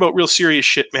talking about real serious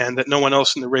shit, man, that no one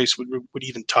else in the race would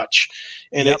even touch.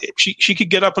 And she could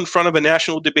get up in front of a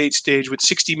national debate stage with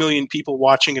 60 million people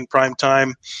watching in prime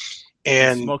time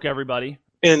and smoke everybody.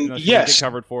 And yes, get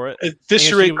covered for it.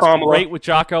 Eviscerate Kamala. Great with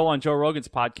Jocko on Joe Rogan's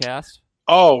podcast.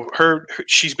 Oh,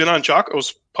 she's been on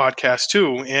Jocko's podcast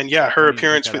too, and her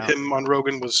appearance with him on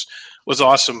Rogan was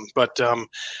awesome. But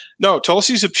no,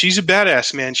 Tulsi's she's a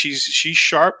badass, man. She's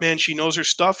sharp, man. She knows her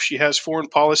stuff. She has foreign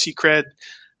policy cred.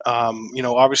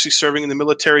 Obviously serving in the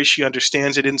military, she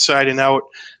understands it inside and out.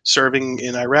 Serving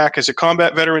in Iraq as a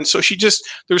combat veteran, so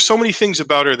there's so many things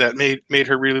about her that made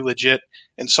her really legit.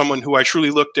 And someone who I truly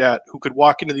looked at, who could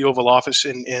walk into the Oval Office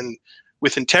and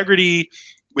with integrity,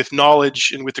 with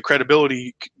knowledge, and with the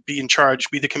credibility, be in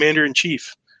charge, be the commander in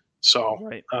chief. So,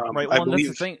 right. Well, I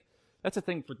believe that's the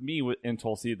thing for me in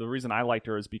Tulsi. The reason I liked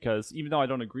her is because even though I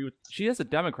don't agree with, she is a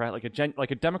Democrat, like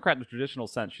a Democrat in the traditional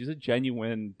sense. She's a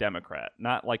genuine Democrat,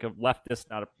 not like a leftist,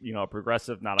 not a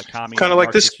progressive, not a commie. Kind of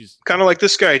like this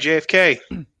guy, JFK.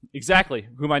 Exactly,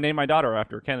 whom I named my daughter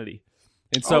after, Kennedy.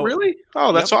 And so, really?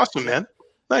 Oh, that's awesome, man.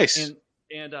 Nice.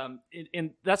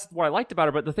 And that's what I liked about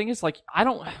her. But the thing is, I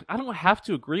don't have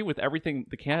to agree with everything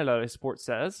the candidate I support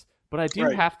says, but I do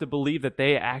have to believe that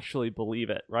they actually believe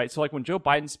it, right? So when Joe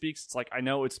Biden speaks, it's I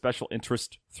know it's special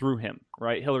interest through him,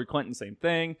 right? Hillary Clinton, same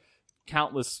thing.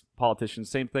 Countless politicians,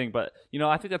 same thing. But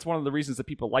I think that's one of the reasons that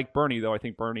people like Bernie, though. I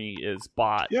think Bernie is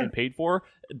bought and paid for.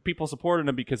 People supported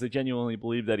him because they genuinely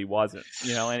believed that he wasn't.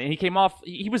 And he came off.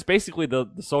 He was basically the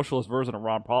socialist version of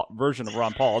Ron Paul.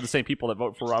 The same people that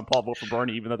vote for Ron Paul vote for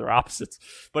Bernie, even though they're opposites.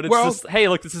 But it's just, hey,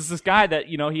 look, this is this guy that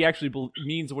he actually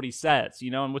means what he says.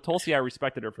 And with Tulsi, I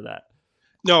respected her for that.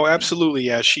 No, absolutely.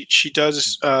 Yeah, she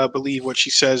does believe what she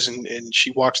says, and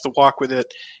she walks the walk with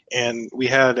it. And we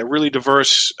had a really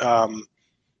diverse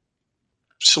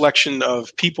selection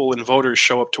of people and voters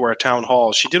show up to our town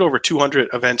hall. She did over 200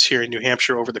 events here in New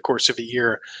Hampshire over the course of a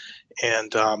year.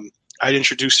 And I'd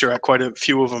introduced her at quite a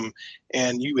few of them.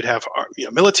 And you would have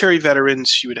military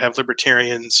veterans, you would have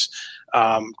libertarians,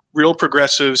 real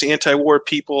progressives, anti-war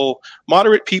people,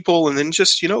 moderate people, and then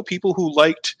just, people who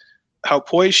liked how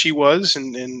poised she was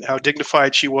and how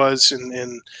dignified she was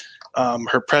in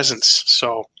her presence.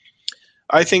 So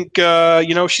I think,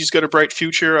 she's got a bright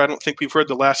future. I don't think we've heard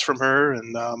the last from her.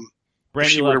 And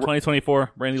Brandy Love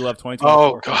 2024. Brandy Love 2024.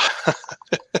 Oh,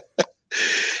 God.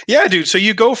 Yeah, dude. So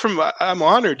you go from, I'm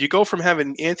honored, you go from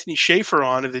having Anthony Schaefer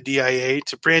on of the DIA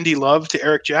to Brandy Love to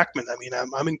Eric Jackman. I mean,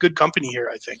 I'm in good company here,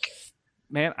 I think.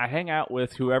 Man, I hang out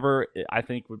with whoever I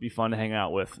think would be fun to hang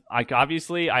out with.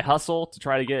 Obviously, I hustle to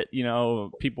try to get,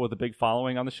 people with a big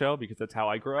following on the show because that's how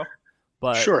I grow.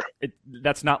 But sure,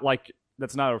 that's not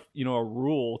a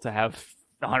rule to have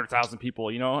 100,000 people,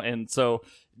 And so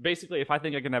basically, if I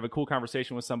think I can have a cool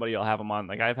conversation with somebody, I'll have them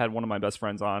on. I've had one of my best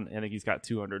friends on, and I think he's got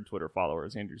 200 Twitter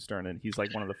followers, Andrew Stern, and he's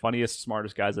one of the funniest,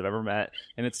 smartest guys I've ever met.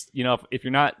 And it's if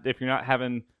you're not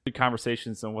having good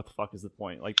conversations, then what the fuck is the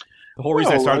point? The whole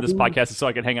reason I started this podcast is so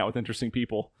I could hang out with interesting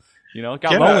people. It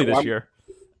got lonely this year.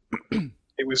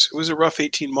 It was a rough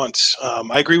 18 months.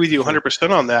 I agree with you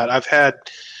 100% on that. I've had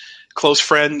close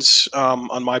friends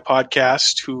on my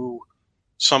podcast who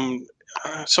some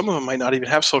of them might not even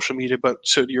have social media, but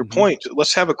so to your point,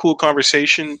 let's have a cool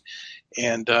conversation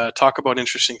and talk about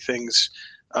interesting things.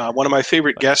 One of my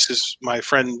favorite guests is my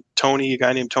friend Tony, a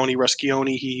guy named Tony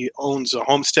Ruscioni. He owns a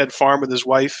homestead farm with his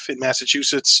wife in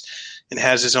Massachusetts and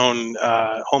has his own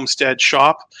homestead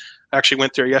shop. I actually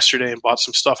went there yesterday and bought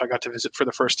some stuff. I got to visit for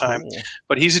the first time. Oh.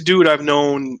 But he's a dude I've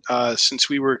known since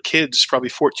we were kids, probably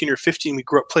 14 or 15. We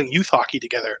grew up playing youth hockey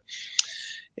together.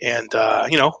 And,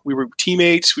 we were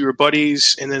teammates, we were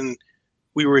buddies, and then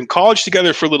we were in college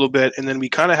together for a little bit, and then we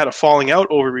kind of had a falling out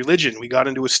over religion. We got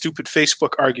into a stupid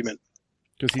Facebook argument.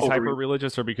 Because he's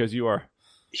hyper-religious or because you are?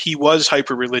 he was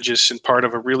hyper religious and part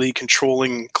of a really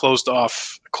controlling, closed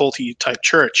off, culty type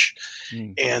church.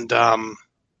 And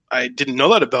I didn't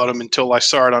know that about him until I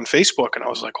saw it on Facebook, and I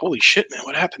was like, holy shit, man,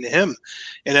 what happened to him?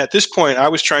 And at this point, I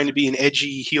was trying to be an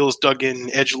edgy, heels dug in,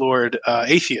 edgelord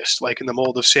atheist, like in the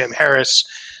mold of Sam Harris,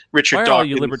 Richard Dawkins. Why are all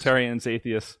you libertarians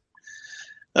atheists?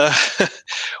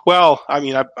 Well, I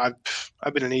mean,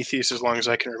 I've been an atheist as long as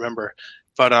I can remember.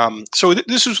 But so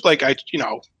this was like, I've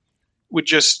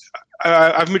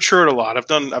matured a lot. I've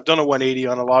done a 180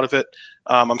 on a lot of it.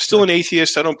 I'm still an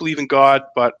atheist. I don't believe in God,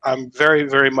 but I'm very,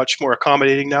 very much more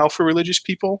accommodating now for religious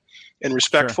people and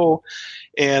respectful.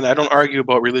 Sure. And I don't argue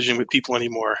about religion with people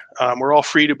anymore. We're all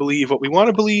free to believe what we want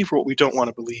to believe or what we don't want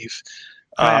to believe.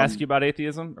 Can I ask you about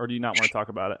atheism, or do you not want to talk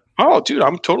about it? Oh, dude,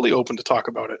 I'm totally open to talk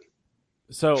about it.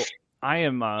 So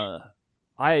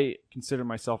I consider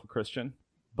myself a Christian,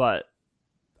 but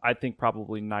I think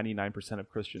probably 99% of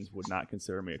Christians would not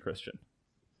consider me a Christian.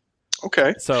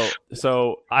 Okay.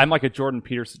 So I'm like a Jordan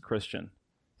Peterson Christian.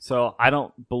 So I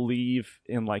don't believe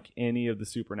in like any of the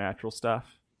supernatural stuff,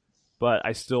 but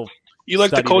I still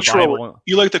like the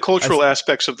cultural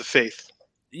aspects of the faith.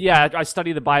 Yeah, I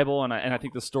study the Bible, and I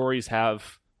think the stories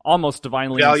have almost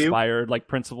divinely inspired like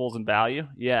principles and value.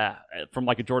 Yeah, from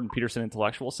like a Jordan Peterson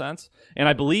intellectual sense. And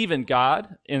I believe in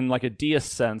God in like a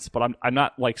deist sense, but I'm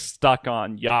not like stuck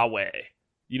on Yahweh.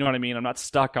 You know what I mean? I'm not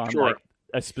stuck on like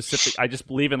a specific, I just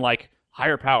believe in like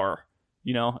higher power,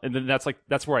 you know, and then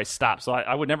that's where I stop. So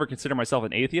I would never consider myself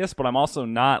an atheist, but I'm also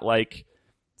not like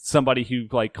somebody who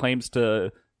like claims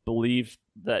to believe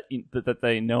that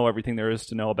they know everything there is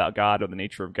to know about God or the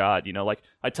nature of God. You know, like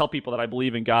I tell people that I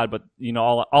believe in God, but you know,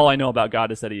 all I know about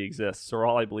God is that he exists, or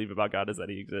all I believe about God is that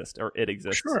he exists, or it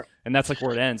exists. Sure. And that's like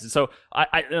where it ends. And so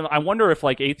I wonder if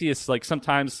like atheists, like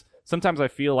sometimes I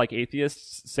feel like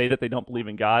atheists say that they don't believe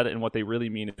in God, and what they really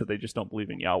mean is that they just don't believe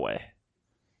in Yahweh.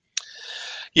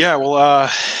 Yeah, well,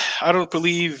 I don't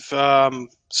believe.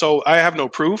 So I have no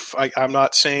proof. I'm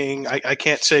not saying I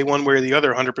can't say one way or the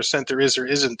other 100% there is or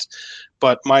isn't,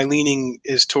 but my leaning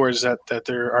is towards that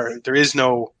there is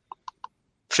no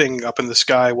thing up in the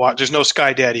sky. There's no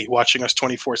sky daddy watching us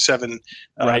 24/7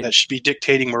 that should be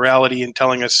dictating morality and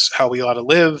telling us how we ought to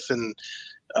live and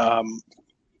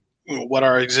what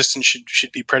our existence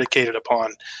should be predicated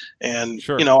upon. And,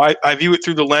 you know, I view it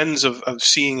through the lens of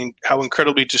seeing how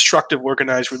incredibly destructive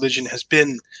organized religion has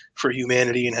been for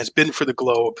humanity and has been for the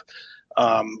globe,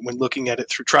 when looking at it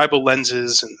through tribal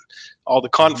lenses and all the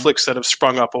conflicts that have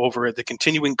sprung up over it, the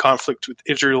continuing conflict with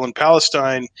Israel and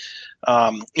Palestine.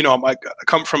 You know, I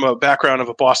come from a background of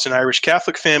a Boston Irish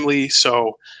Catholic family.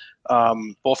 So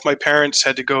both my parents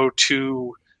had to go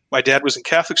to my dad was in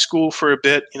Catholic school for a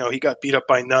bit. You know, he got beat up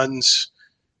by nuns.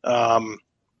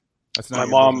 That's not my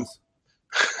mom,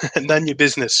 none your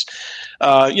business.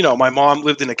 You know, my mom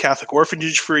lived in a Catholic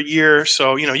orphanage for a year.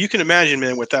 So, you know, you can imagine,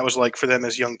 man, what that was like for them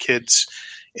as young kids.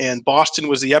 And Boston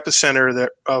was the epicenter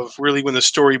of really when the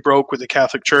story broke with the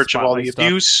Catholic Church of all the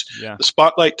abuse, the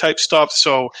spotlight type stuff.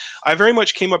 So I very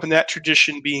much came up in that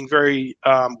tradition, being very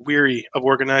weary of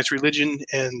organized religion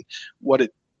and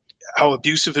how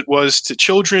abusive it was to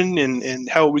children and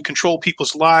how we control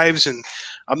people's lives. And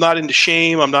I'm not into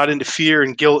shame. I'm not into fear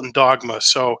and guilt and dogma.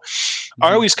 So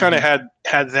I always kind of had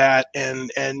that.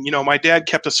 And, you know, my dad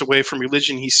kept us away from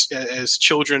religion. As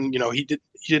children, you know, he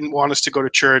didn't want us to go to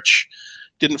church,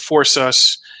 didn't force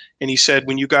us. And he said,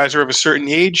 when you guys are of a certain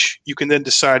age, you can then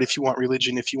decide if you want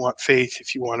religion, if you want faith,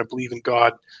 if you want to believe in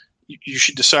God, you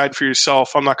should decide for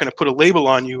yourself. I'm not going to put a label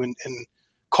on you and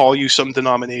call you some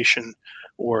denomination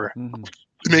or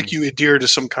make you adhere to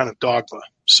some kind of dogma.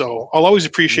 So I'll always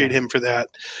appreciate him for that.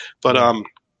 But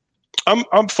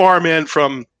I'm far, man,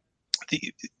 from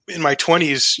in my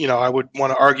 20s, you know, I would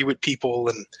want to argue with people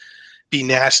and be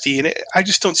nasty. And I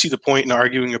just don't see the point in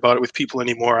arguing about it with people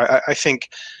anymore. I think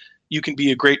you can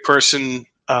be a great person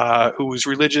who is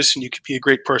religious, and you can be a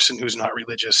great person who's not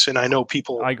religious. And I know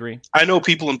people. I agree. I know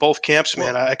people in both camps,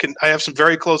 man. I have some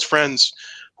very close friends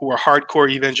who are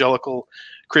hardcore evangelical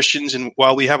Christians, and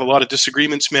while we have a lot of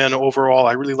disagreements, man, overall,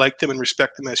 I really like them and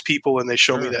respect them as people, and they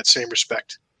show me that same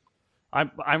respect.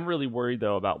 I'm really worried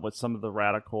though about what some of the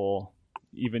radical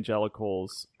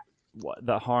evangelicals,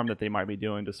 the harm that they might be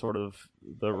doing to sort of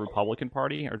the Republican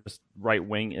Party or just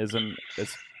right-wingism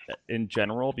in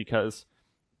general, because,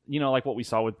 you know, like what we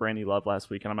saw with Brandy Love last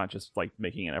week, and I'm not just like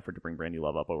making an effort to bring Brandy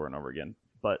Love up over and over again,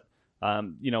 but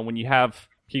you know, when you have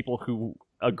people who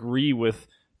agree with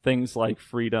things like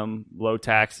freedom, low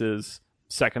taxes,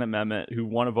 Second Amendment, who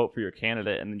want to vote for your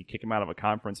candidate, and then you kick them out of a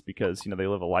conference because, you know, they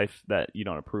live a life that you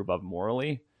don't approve of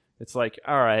morally, It's like,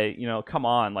 all right, come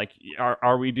on. Like,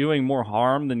 are we doing more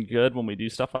harm than good when we do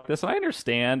stuff like this? And I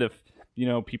understand if,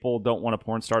 people don't want a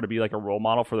porn star to be like a role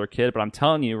model for their kid, but I'm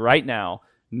telling you right now,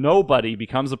 nobody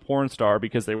becomes a porn star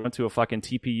because they went to a fucking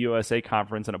TPUSA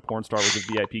conference and a porn star was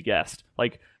a VIP guest.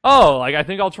 Like, I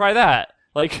think I'll try that.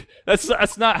 Like,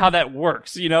 that's not how that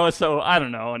works, So I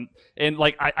don't know. And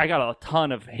like, I got a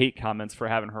ton of hate comments for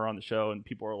having her on the show, and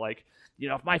people are like,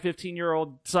 if my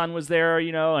 15-year-old son was there,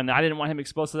 and I didn't want him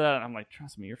exposed to that, and I'm like,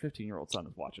 trust me, your 15-year-old son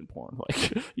is watching porn.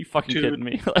 Like, you fucking kidding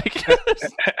me? Like,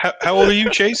 how old are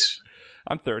you, Chase?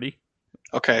 I'm 30.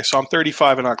 Okay, so I'm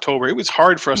 35 in October. It was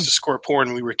hard for us to score porn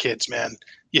when we were kids, man.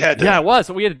 You had to. Yeah, it was.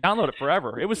 So we had to download it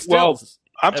forever. It was still. Well,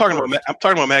 I'm talking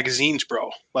about magazines, bro.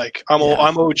 Like I'm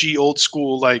OG, old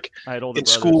school. Like I had older in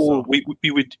brothers, school, so.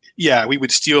 we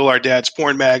would steal our dad's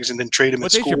porn mags and then trade them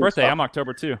at school. What's your birthday? I'm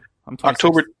October 2. I'm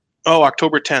 26.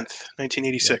 October 10th,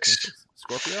 1986. Yeah,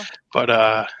 Scorpio. But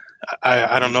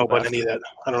I don't know about any of that.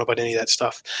 I don't know about any of that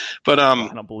stuff. But I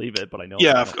don't believe it, but I know.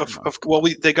 Yeah,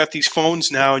 they got these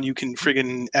phones now, and you can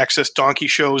friggin' access donkey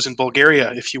shows in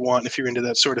Bulgaria if you want, if you're into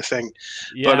that sort of thing.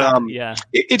 Yeah, but yeah,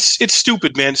 it's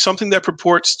stupid, man. Something that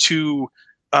purports to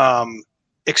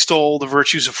extol the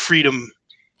virtues of freedom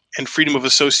and freedom of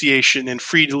association and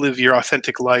free to live your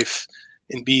authentic life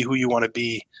and be who you want to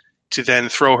be. To then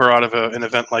throw her out of an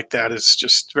event like that is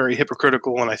just very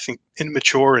hypocritical and I think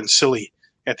immature and silly.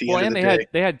 At the end of the day.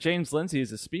 They had James Lindsay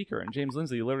as a speaker, and James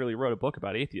Lindsay literally wrote a book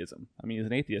about atheism. I mean, he's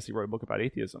an atheist. He wrote a book about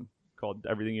atheism called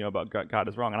Everything You Know About God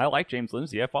Is Wrong. And I like James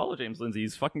Lindsay. I follow James Lindsay.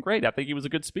 He's fucking great. I think he was a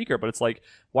good speaker, but it's like,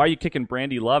 why are you kicking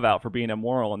Brandy Love out for being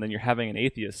immoral and then you're having an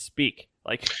atheist speak?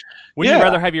 Like, wouldn't you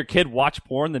rather have your kid watch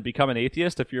porn than become an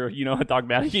atheist if you're, a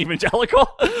dogmatic evangelical?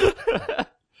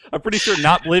 I'm pretty sure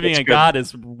not believing in God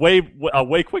is a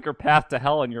way quicker path to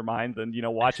hell in your mind than,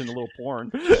 watching a little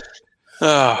porn.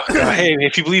 Hey,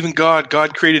 if you believe in God,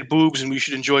 God created boobs, and we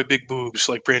should enjoy big boobs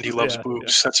like Brandy loves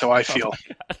boobs. Yeah. That's how I feel.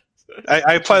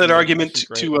 I apply that argument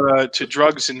to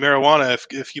drugs and marijuana.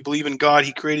 If you believe in God,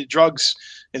 He created drugs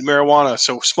and marijuana,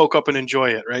 so smoke up and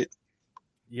enjoy it, right?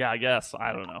 Yeah, I guess.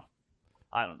 I don't know.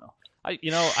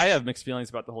 I have mixed feelings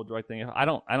about the whole drug thing. I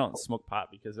don't smoke pot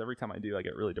because every time I do, I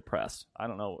get really depressed. I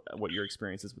don't know what your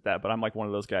experience is with that, but I'm like one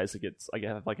of those guys that I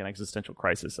have like an existential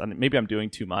crisis. I mean, maybe I'm doing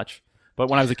too much. But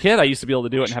when I was a kid, I used to be able to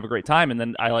do it and have a great time. And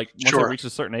then once I reached a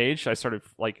certain age, I started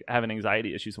like having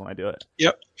anxiety issues when I do it.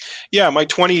 Yep. Yeah. My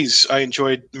 20s, I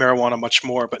enjoyed marijuana much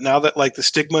more. But now that like the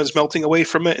stigma is melting away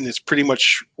from it and it's pretty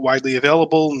much widely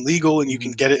available and legal and you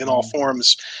can get it in all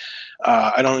forms,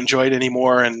 I don't enjoy it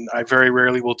anymore. And I very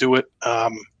rarely will do it.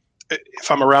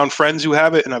 If I'm around friends who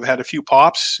have it and I've had a few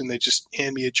pops and they just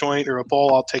hand me a joint or a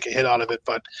bowl, I'll take a hit out of it.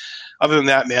 But other than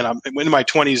that, man, in my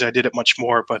 20s, I did it much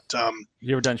more. But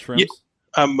you ever done shrooms?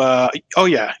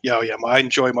 Yeah. I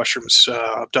enjoy mushrooms.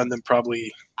 I've done them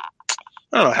probably,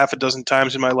 I don't know, half a dozen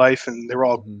times in my life, and they're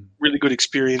all really good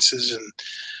experiences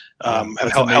and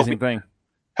have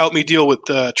helped me deal with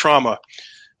trauma.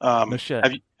 No shit.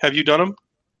 Have you done them?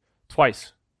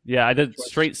 Twice. Yeah, I did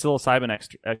straight psilocybin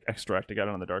extract. I got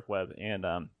it on the dark web, and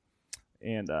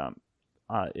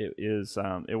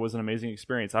it was an amazing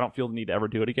experience. I don't feel the need to ever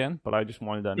do it again, but I just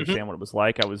wanted to understand what it was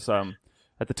like. I was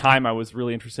at the time I was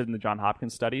really interested in the John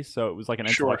Hopkins studies, so it was like an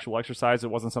intellectual exercise. It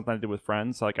wasn't something I did with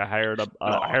friends. Like I hired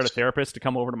a therapist to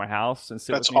come over to my house and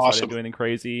sit with me, so I didn't do anything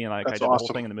crazy, and I did the whole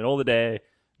thing in the middle of the day.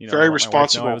 Very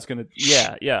responsible. I was gonna,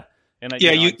 and I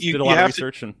did a lot of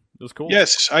research and. It was cool.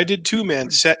 Yes, I did too,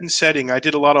 man. Set and setting. I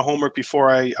did a lot of homework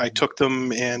before I took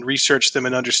them and researched them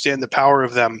and understand the power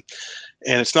of them.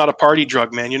 And it's not a party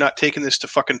drug, man. You're not taking this to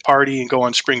fucking party and go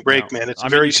on spring break, man. It's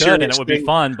very serious. And it would be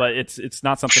fun, but it's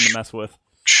not something to mess with.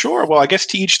 Sure. Well, I guess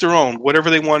to each their own. Whatever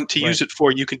they want to use it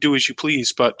for, you can do as you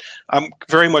please. But I'm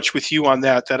very much with you on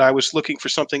that I was looking for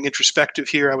something introspective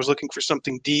here. I was looking for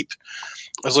something deep.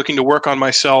 I was looking to work on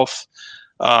myself.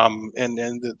 And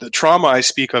the trauma I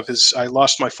speak of is I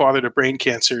lost my father to brain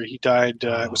cancer. He died.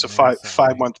 It was a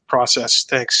 5-month process.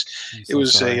 Thanks. It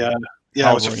was it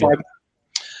was a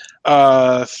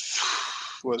 5.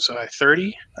 Was I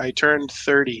 30? I turned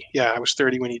 30. Yeah, I was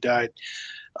 30 when he died.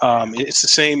 It's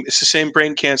the same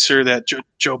brain cancer that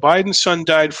Joe Biden's son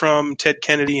died from, Ted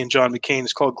Kennedy and John McCain.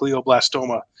 It's called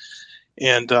glioblastoma.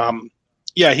 And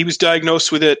he was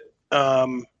diagnosed with it.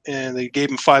 And they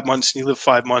gave him 5 months, and he lived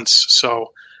 5 months.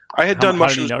 So I had done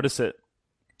mushrooms. How did you notice it?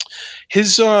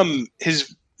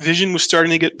 His vision was starting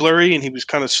to get blurry, and he was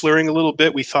kind of slurring a little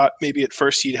bit. We thought maybe at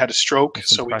first he'd had a stroke,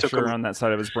 so we took him on that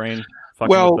side of his brain.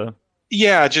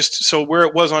 Yeah, just so where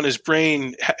it was on his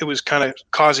brain, it was kind of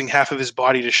causing half of his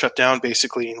body to shut down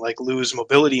basically and like lose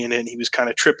mobility in it. And he was kind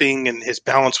of tripping and his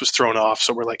balance was thrown off.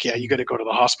 So we're like, yeah, you got to go to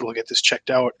the hospital, get this checked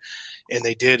out. And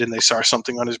they did, and they saw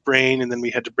something on his brain. And then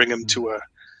we had to bring him to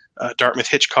a Dartmouth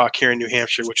Hitchcock here in New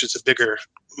Hampshire, which is a bigger,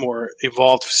 more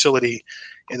evolved facility.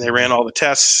 And they ran all the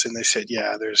tests and they said,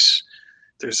 yeah,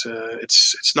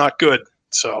 it's not good.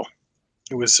 So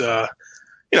it was,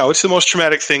 it's the most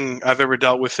traumatic thing I've ever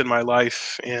dealt with in my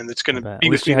life, and it's going to be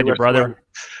with me. You had your brother.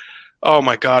 Oh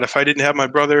my God! If I didn't have my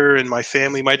brother and my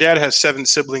family, my dad has 7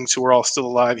 siblings who are all still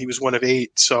alive. He was one of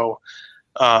 8, so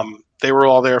they were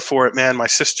all there for it. Man, my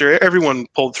sister, everyone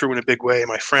pulled through in a big way.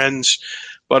 My friends,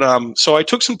 but so I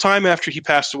took some time after he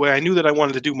passed away. I knew that I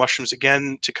wanted to do mushrooms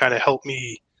again to kind of help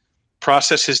me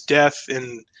process his death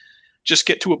and just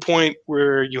get to a point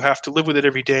where you have to live with it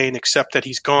every day and accept that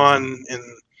he's gone and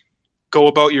go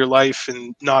about your life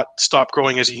and not stop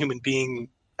growing as a human being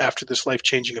after this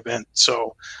life-changing event.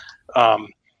 So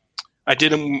I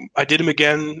did him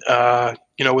again,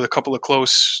 with a couple of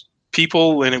close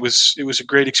people, and it was a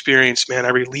great experience, man. I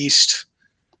released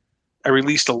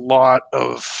a lot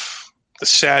of the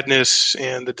sadness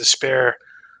and the despair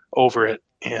over it.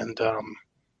 And,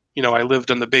 I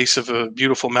lived on the base of a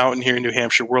beautiful mountain here in New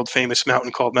Hampshire, world famous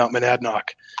mountain called Mount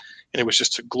Monadnock. And it was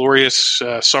just a glorious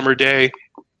summer day.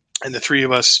 And the 3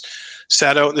 of us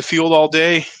sat out in the field all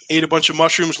day, ate a bunch of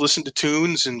mushrooms, listened to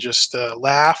tunes, and just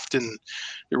laughed. And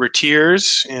there were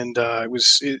tears, and it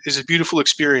was a beautiful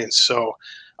experience. So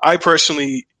I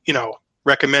personally,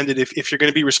 recommend it if you're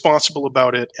going to be responsible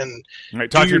about it. And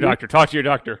talk to your doctor. Talk to your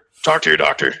doctor. Talk to your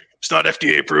doctor. It's not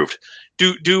FDA approved.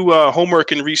 Do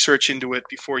homework and research into it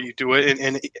before you do it.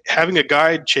 And having a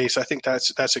guide, Chase, I think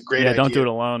that's a great idea. Yeah, don't do it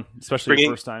alone, especially the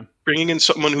first time. Bringing in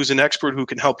someone who's an expert who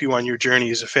can help you on your journey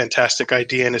is a fantastic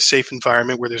idea in a safe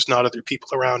environment where there's not other people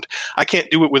around. I can't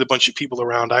do it with a bunch of people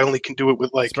around. I only can do it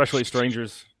with especially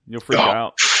strangers. You'll freak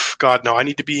out. God, no. I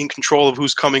need to be in control of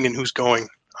who's coming and who's going.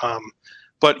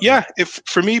 But yeah, if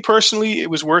for me personally, it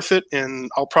was worth it,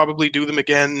 and I'll probably do them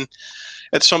again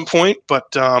at some point.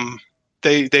 But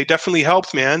they definitely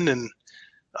helped, man. And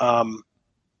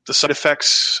the side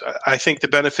effects, I think the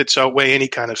benefits outweigh any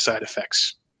kind of side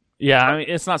effects. Yeah, I mean,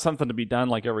 it's not something to be done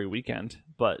like every weekend,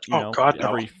 but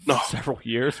every several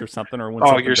years or something, or when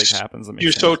something big happens.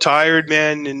 You're so tired,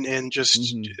 man, and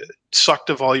just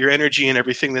sucked of all your energy and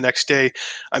everything the next day.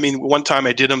 I mean, one time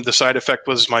I did them, the side effect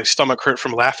was my stomach hurt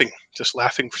from laughing, just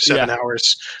laughing for 7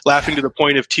 hours, laughing to the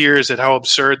point of tears at how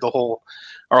absurd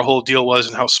our whole deal was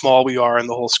and how small we are and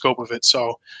the whole scope of it.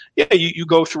 So, yeah, you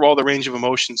go through all the range of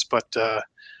emotions, but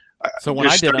so when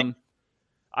I did them,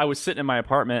 I was sitting in my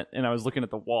apartment and I was looking at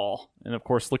the wall, and of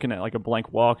course, looking at like a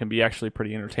blank wall can be actually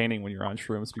pretty entertaining when you're on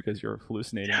shrooms because you're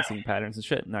hallucinating and seeing patterns and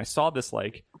shit. And I saw this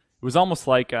it was almost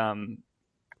like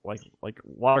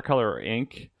watercolor or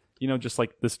ink, just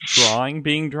like this drawing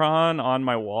being drawn on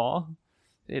my wall.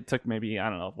 It took maybe, I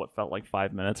don't know, what felt like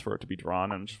 5 minutes for it to be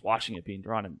drawn, and just watching it being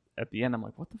drawn. And at the end, I'm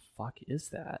like, what the fuck is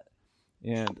that?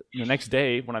 And the next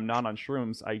day, when I'm not on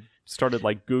shrooms, I started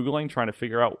Googling, trying to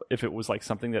figure out if it was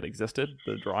something that existed,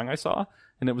 the drawing I saw.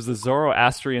 And it was the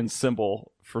Zoroastrian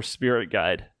symbol for spirit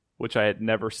guide, which I had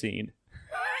never seen.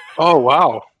 Oh,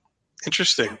 wow.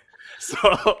 Interesting. So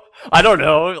I don't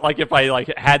know, if I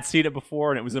had seen it before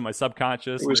and it was in my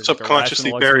subconscious. It was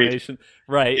subconsciously buried,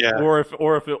 right? Yeah. Or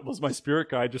if it was my spirit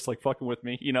guide just fucking with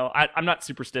me. I'm not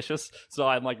superstitious, so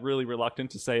I'm really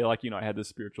reluctant to say I had this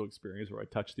spiritual experience where I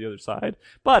touched the other side.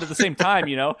 But at the same time,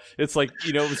 it's it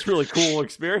was really cool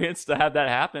experience to have that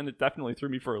happen. It definitely threw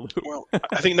me for a loop. Well,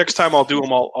 I think next time I'll do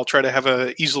them, I'll try to have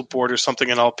a easel board or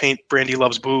something, and I'll paint Brandy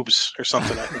Loves Boobs or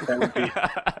something. I think that would be.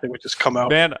 They would just come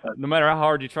out. Man, no matter how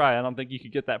hard you try, I don't think you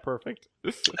could get that perfect.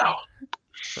 No.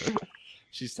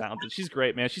 She's talented. She's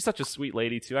great, man. She's such a sweet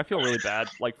lady too. I feel really bad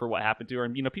for what happened to her.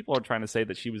 And people are trying to say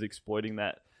that she was exploiting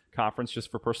that conference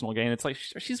just for personal gain. It's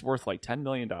she's worth $10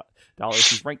 million.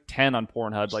 She's ranked 10 on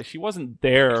Pornhub. She wasn't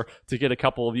there to get a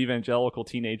couple of evangelical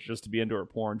teenagers to be into her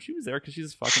porn. She was there because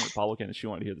she's a fucking Republican and she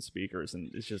wanted to hear the speakers,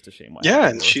 and it's just a shame. Yeah,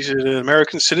 and she's an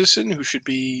American citizen who should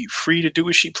be free to do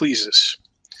as she pleases.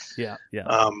 Yeah.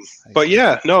 But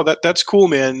yeah, no, that's cool,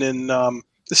 man. And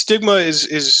the stigma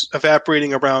is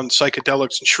evaporating around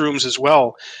psychedelics and shrooms as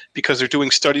well, because they're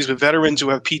doing studies with veterans who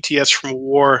have PTS from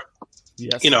war.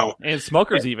 Yes, and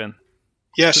smokers even.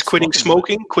 Yes, quitting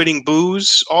smoking, quitting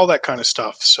booze, all that kind of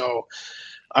stuff. So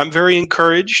I'm very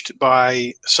encouraged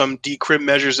by some decrim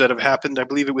measures that have happened. I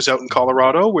believe it was out in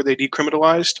Colorado where they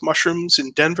decriminalized mushrooms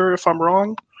in Denver, if I'm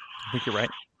wrong. I think you're right.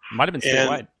 Might have been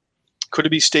statewide. Could it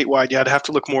be statewide? Yeah, I'd have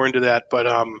to look more into that. But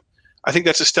I think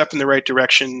that's a step in the right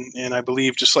direction. And I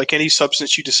believe just like any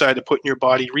substance you decide to put in your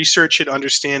body, research it,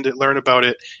 understand it, learn about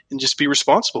it, and just be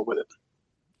responsible with it.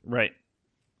 Right.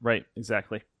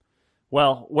 Exactly.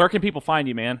 Well, where can people find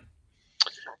you, man?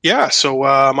 Yeah. So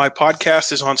my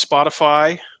podcast is on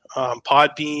Spotify,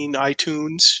 Podbean,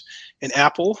 iTunes, and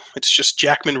Apple. It's just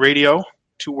Jackman Radio,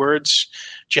 2 words.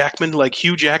 Jackman, like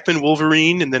Hugh Jackman,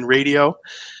 Wolverine, and then radio.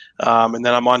 And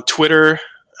then I'm on Twitter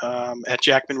at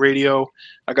Jackman Radio.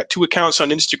 I got 2 accounts on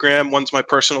Instagram. One's my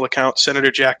personal account,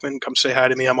 Senator Jackman. Come say hi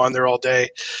to me. I'm on there all day.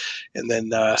 And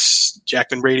then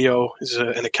Jackman Radio is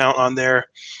an account on there.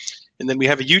 And then we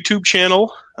have a YouTube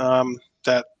channel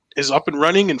that is up and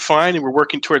running and fine, and we're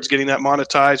working towards getting that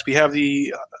monetized. We have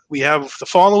the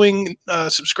following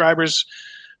subscribers.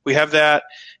 We have that,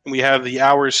 and we have the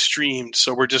hours streamed.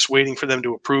 So we're just waiting for them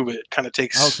to approve it. It kind of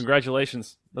takes. Oh,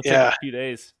 congratulations! That'll take a few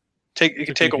days. It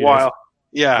can take a while.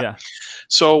 Yeah.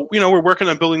 So we're working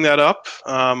on building that up.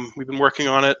 We've been working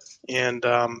on it, and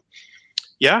I'm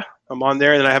on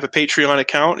there. And then I have a Patreon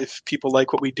account if people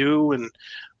like what we do and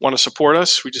want to support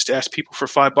us. We just ask people for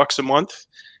 $5 a month.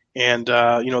 And,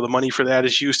 the money for that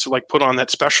is used to put on that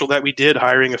special that we did,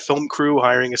 hiring a film crew,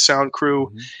 hiring a sound crew.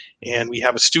 Mm-hmm. And we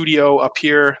have a studio up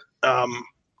here.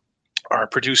 Our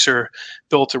producer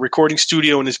built a recording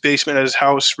studio in his basement at his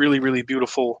house, really, really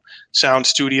beautiful sound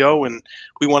studio. And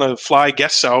we want to fly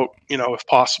guests out, if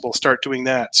possible, start doing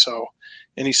that. So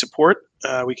any support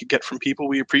we could get from people,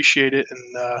 we appreciate it.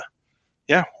 And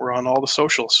we're on all the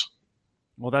socials.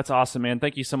 Well, that's awesome, man.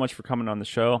 Thank you so much for coming on the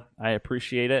show. I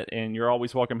appreciate it. And you're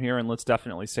always welcome here, and let's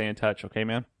definitely stay in touch. Okay,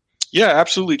 man? Yeah,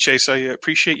 absolutely, Chase. I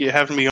appreciate you having me on.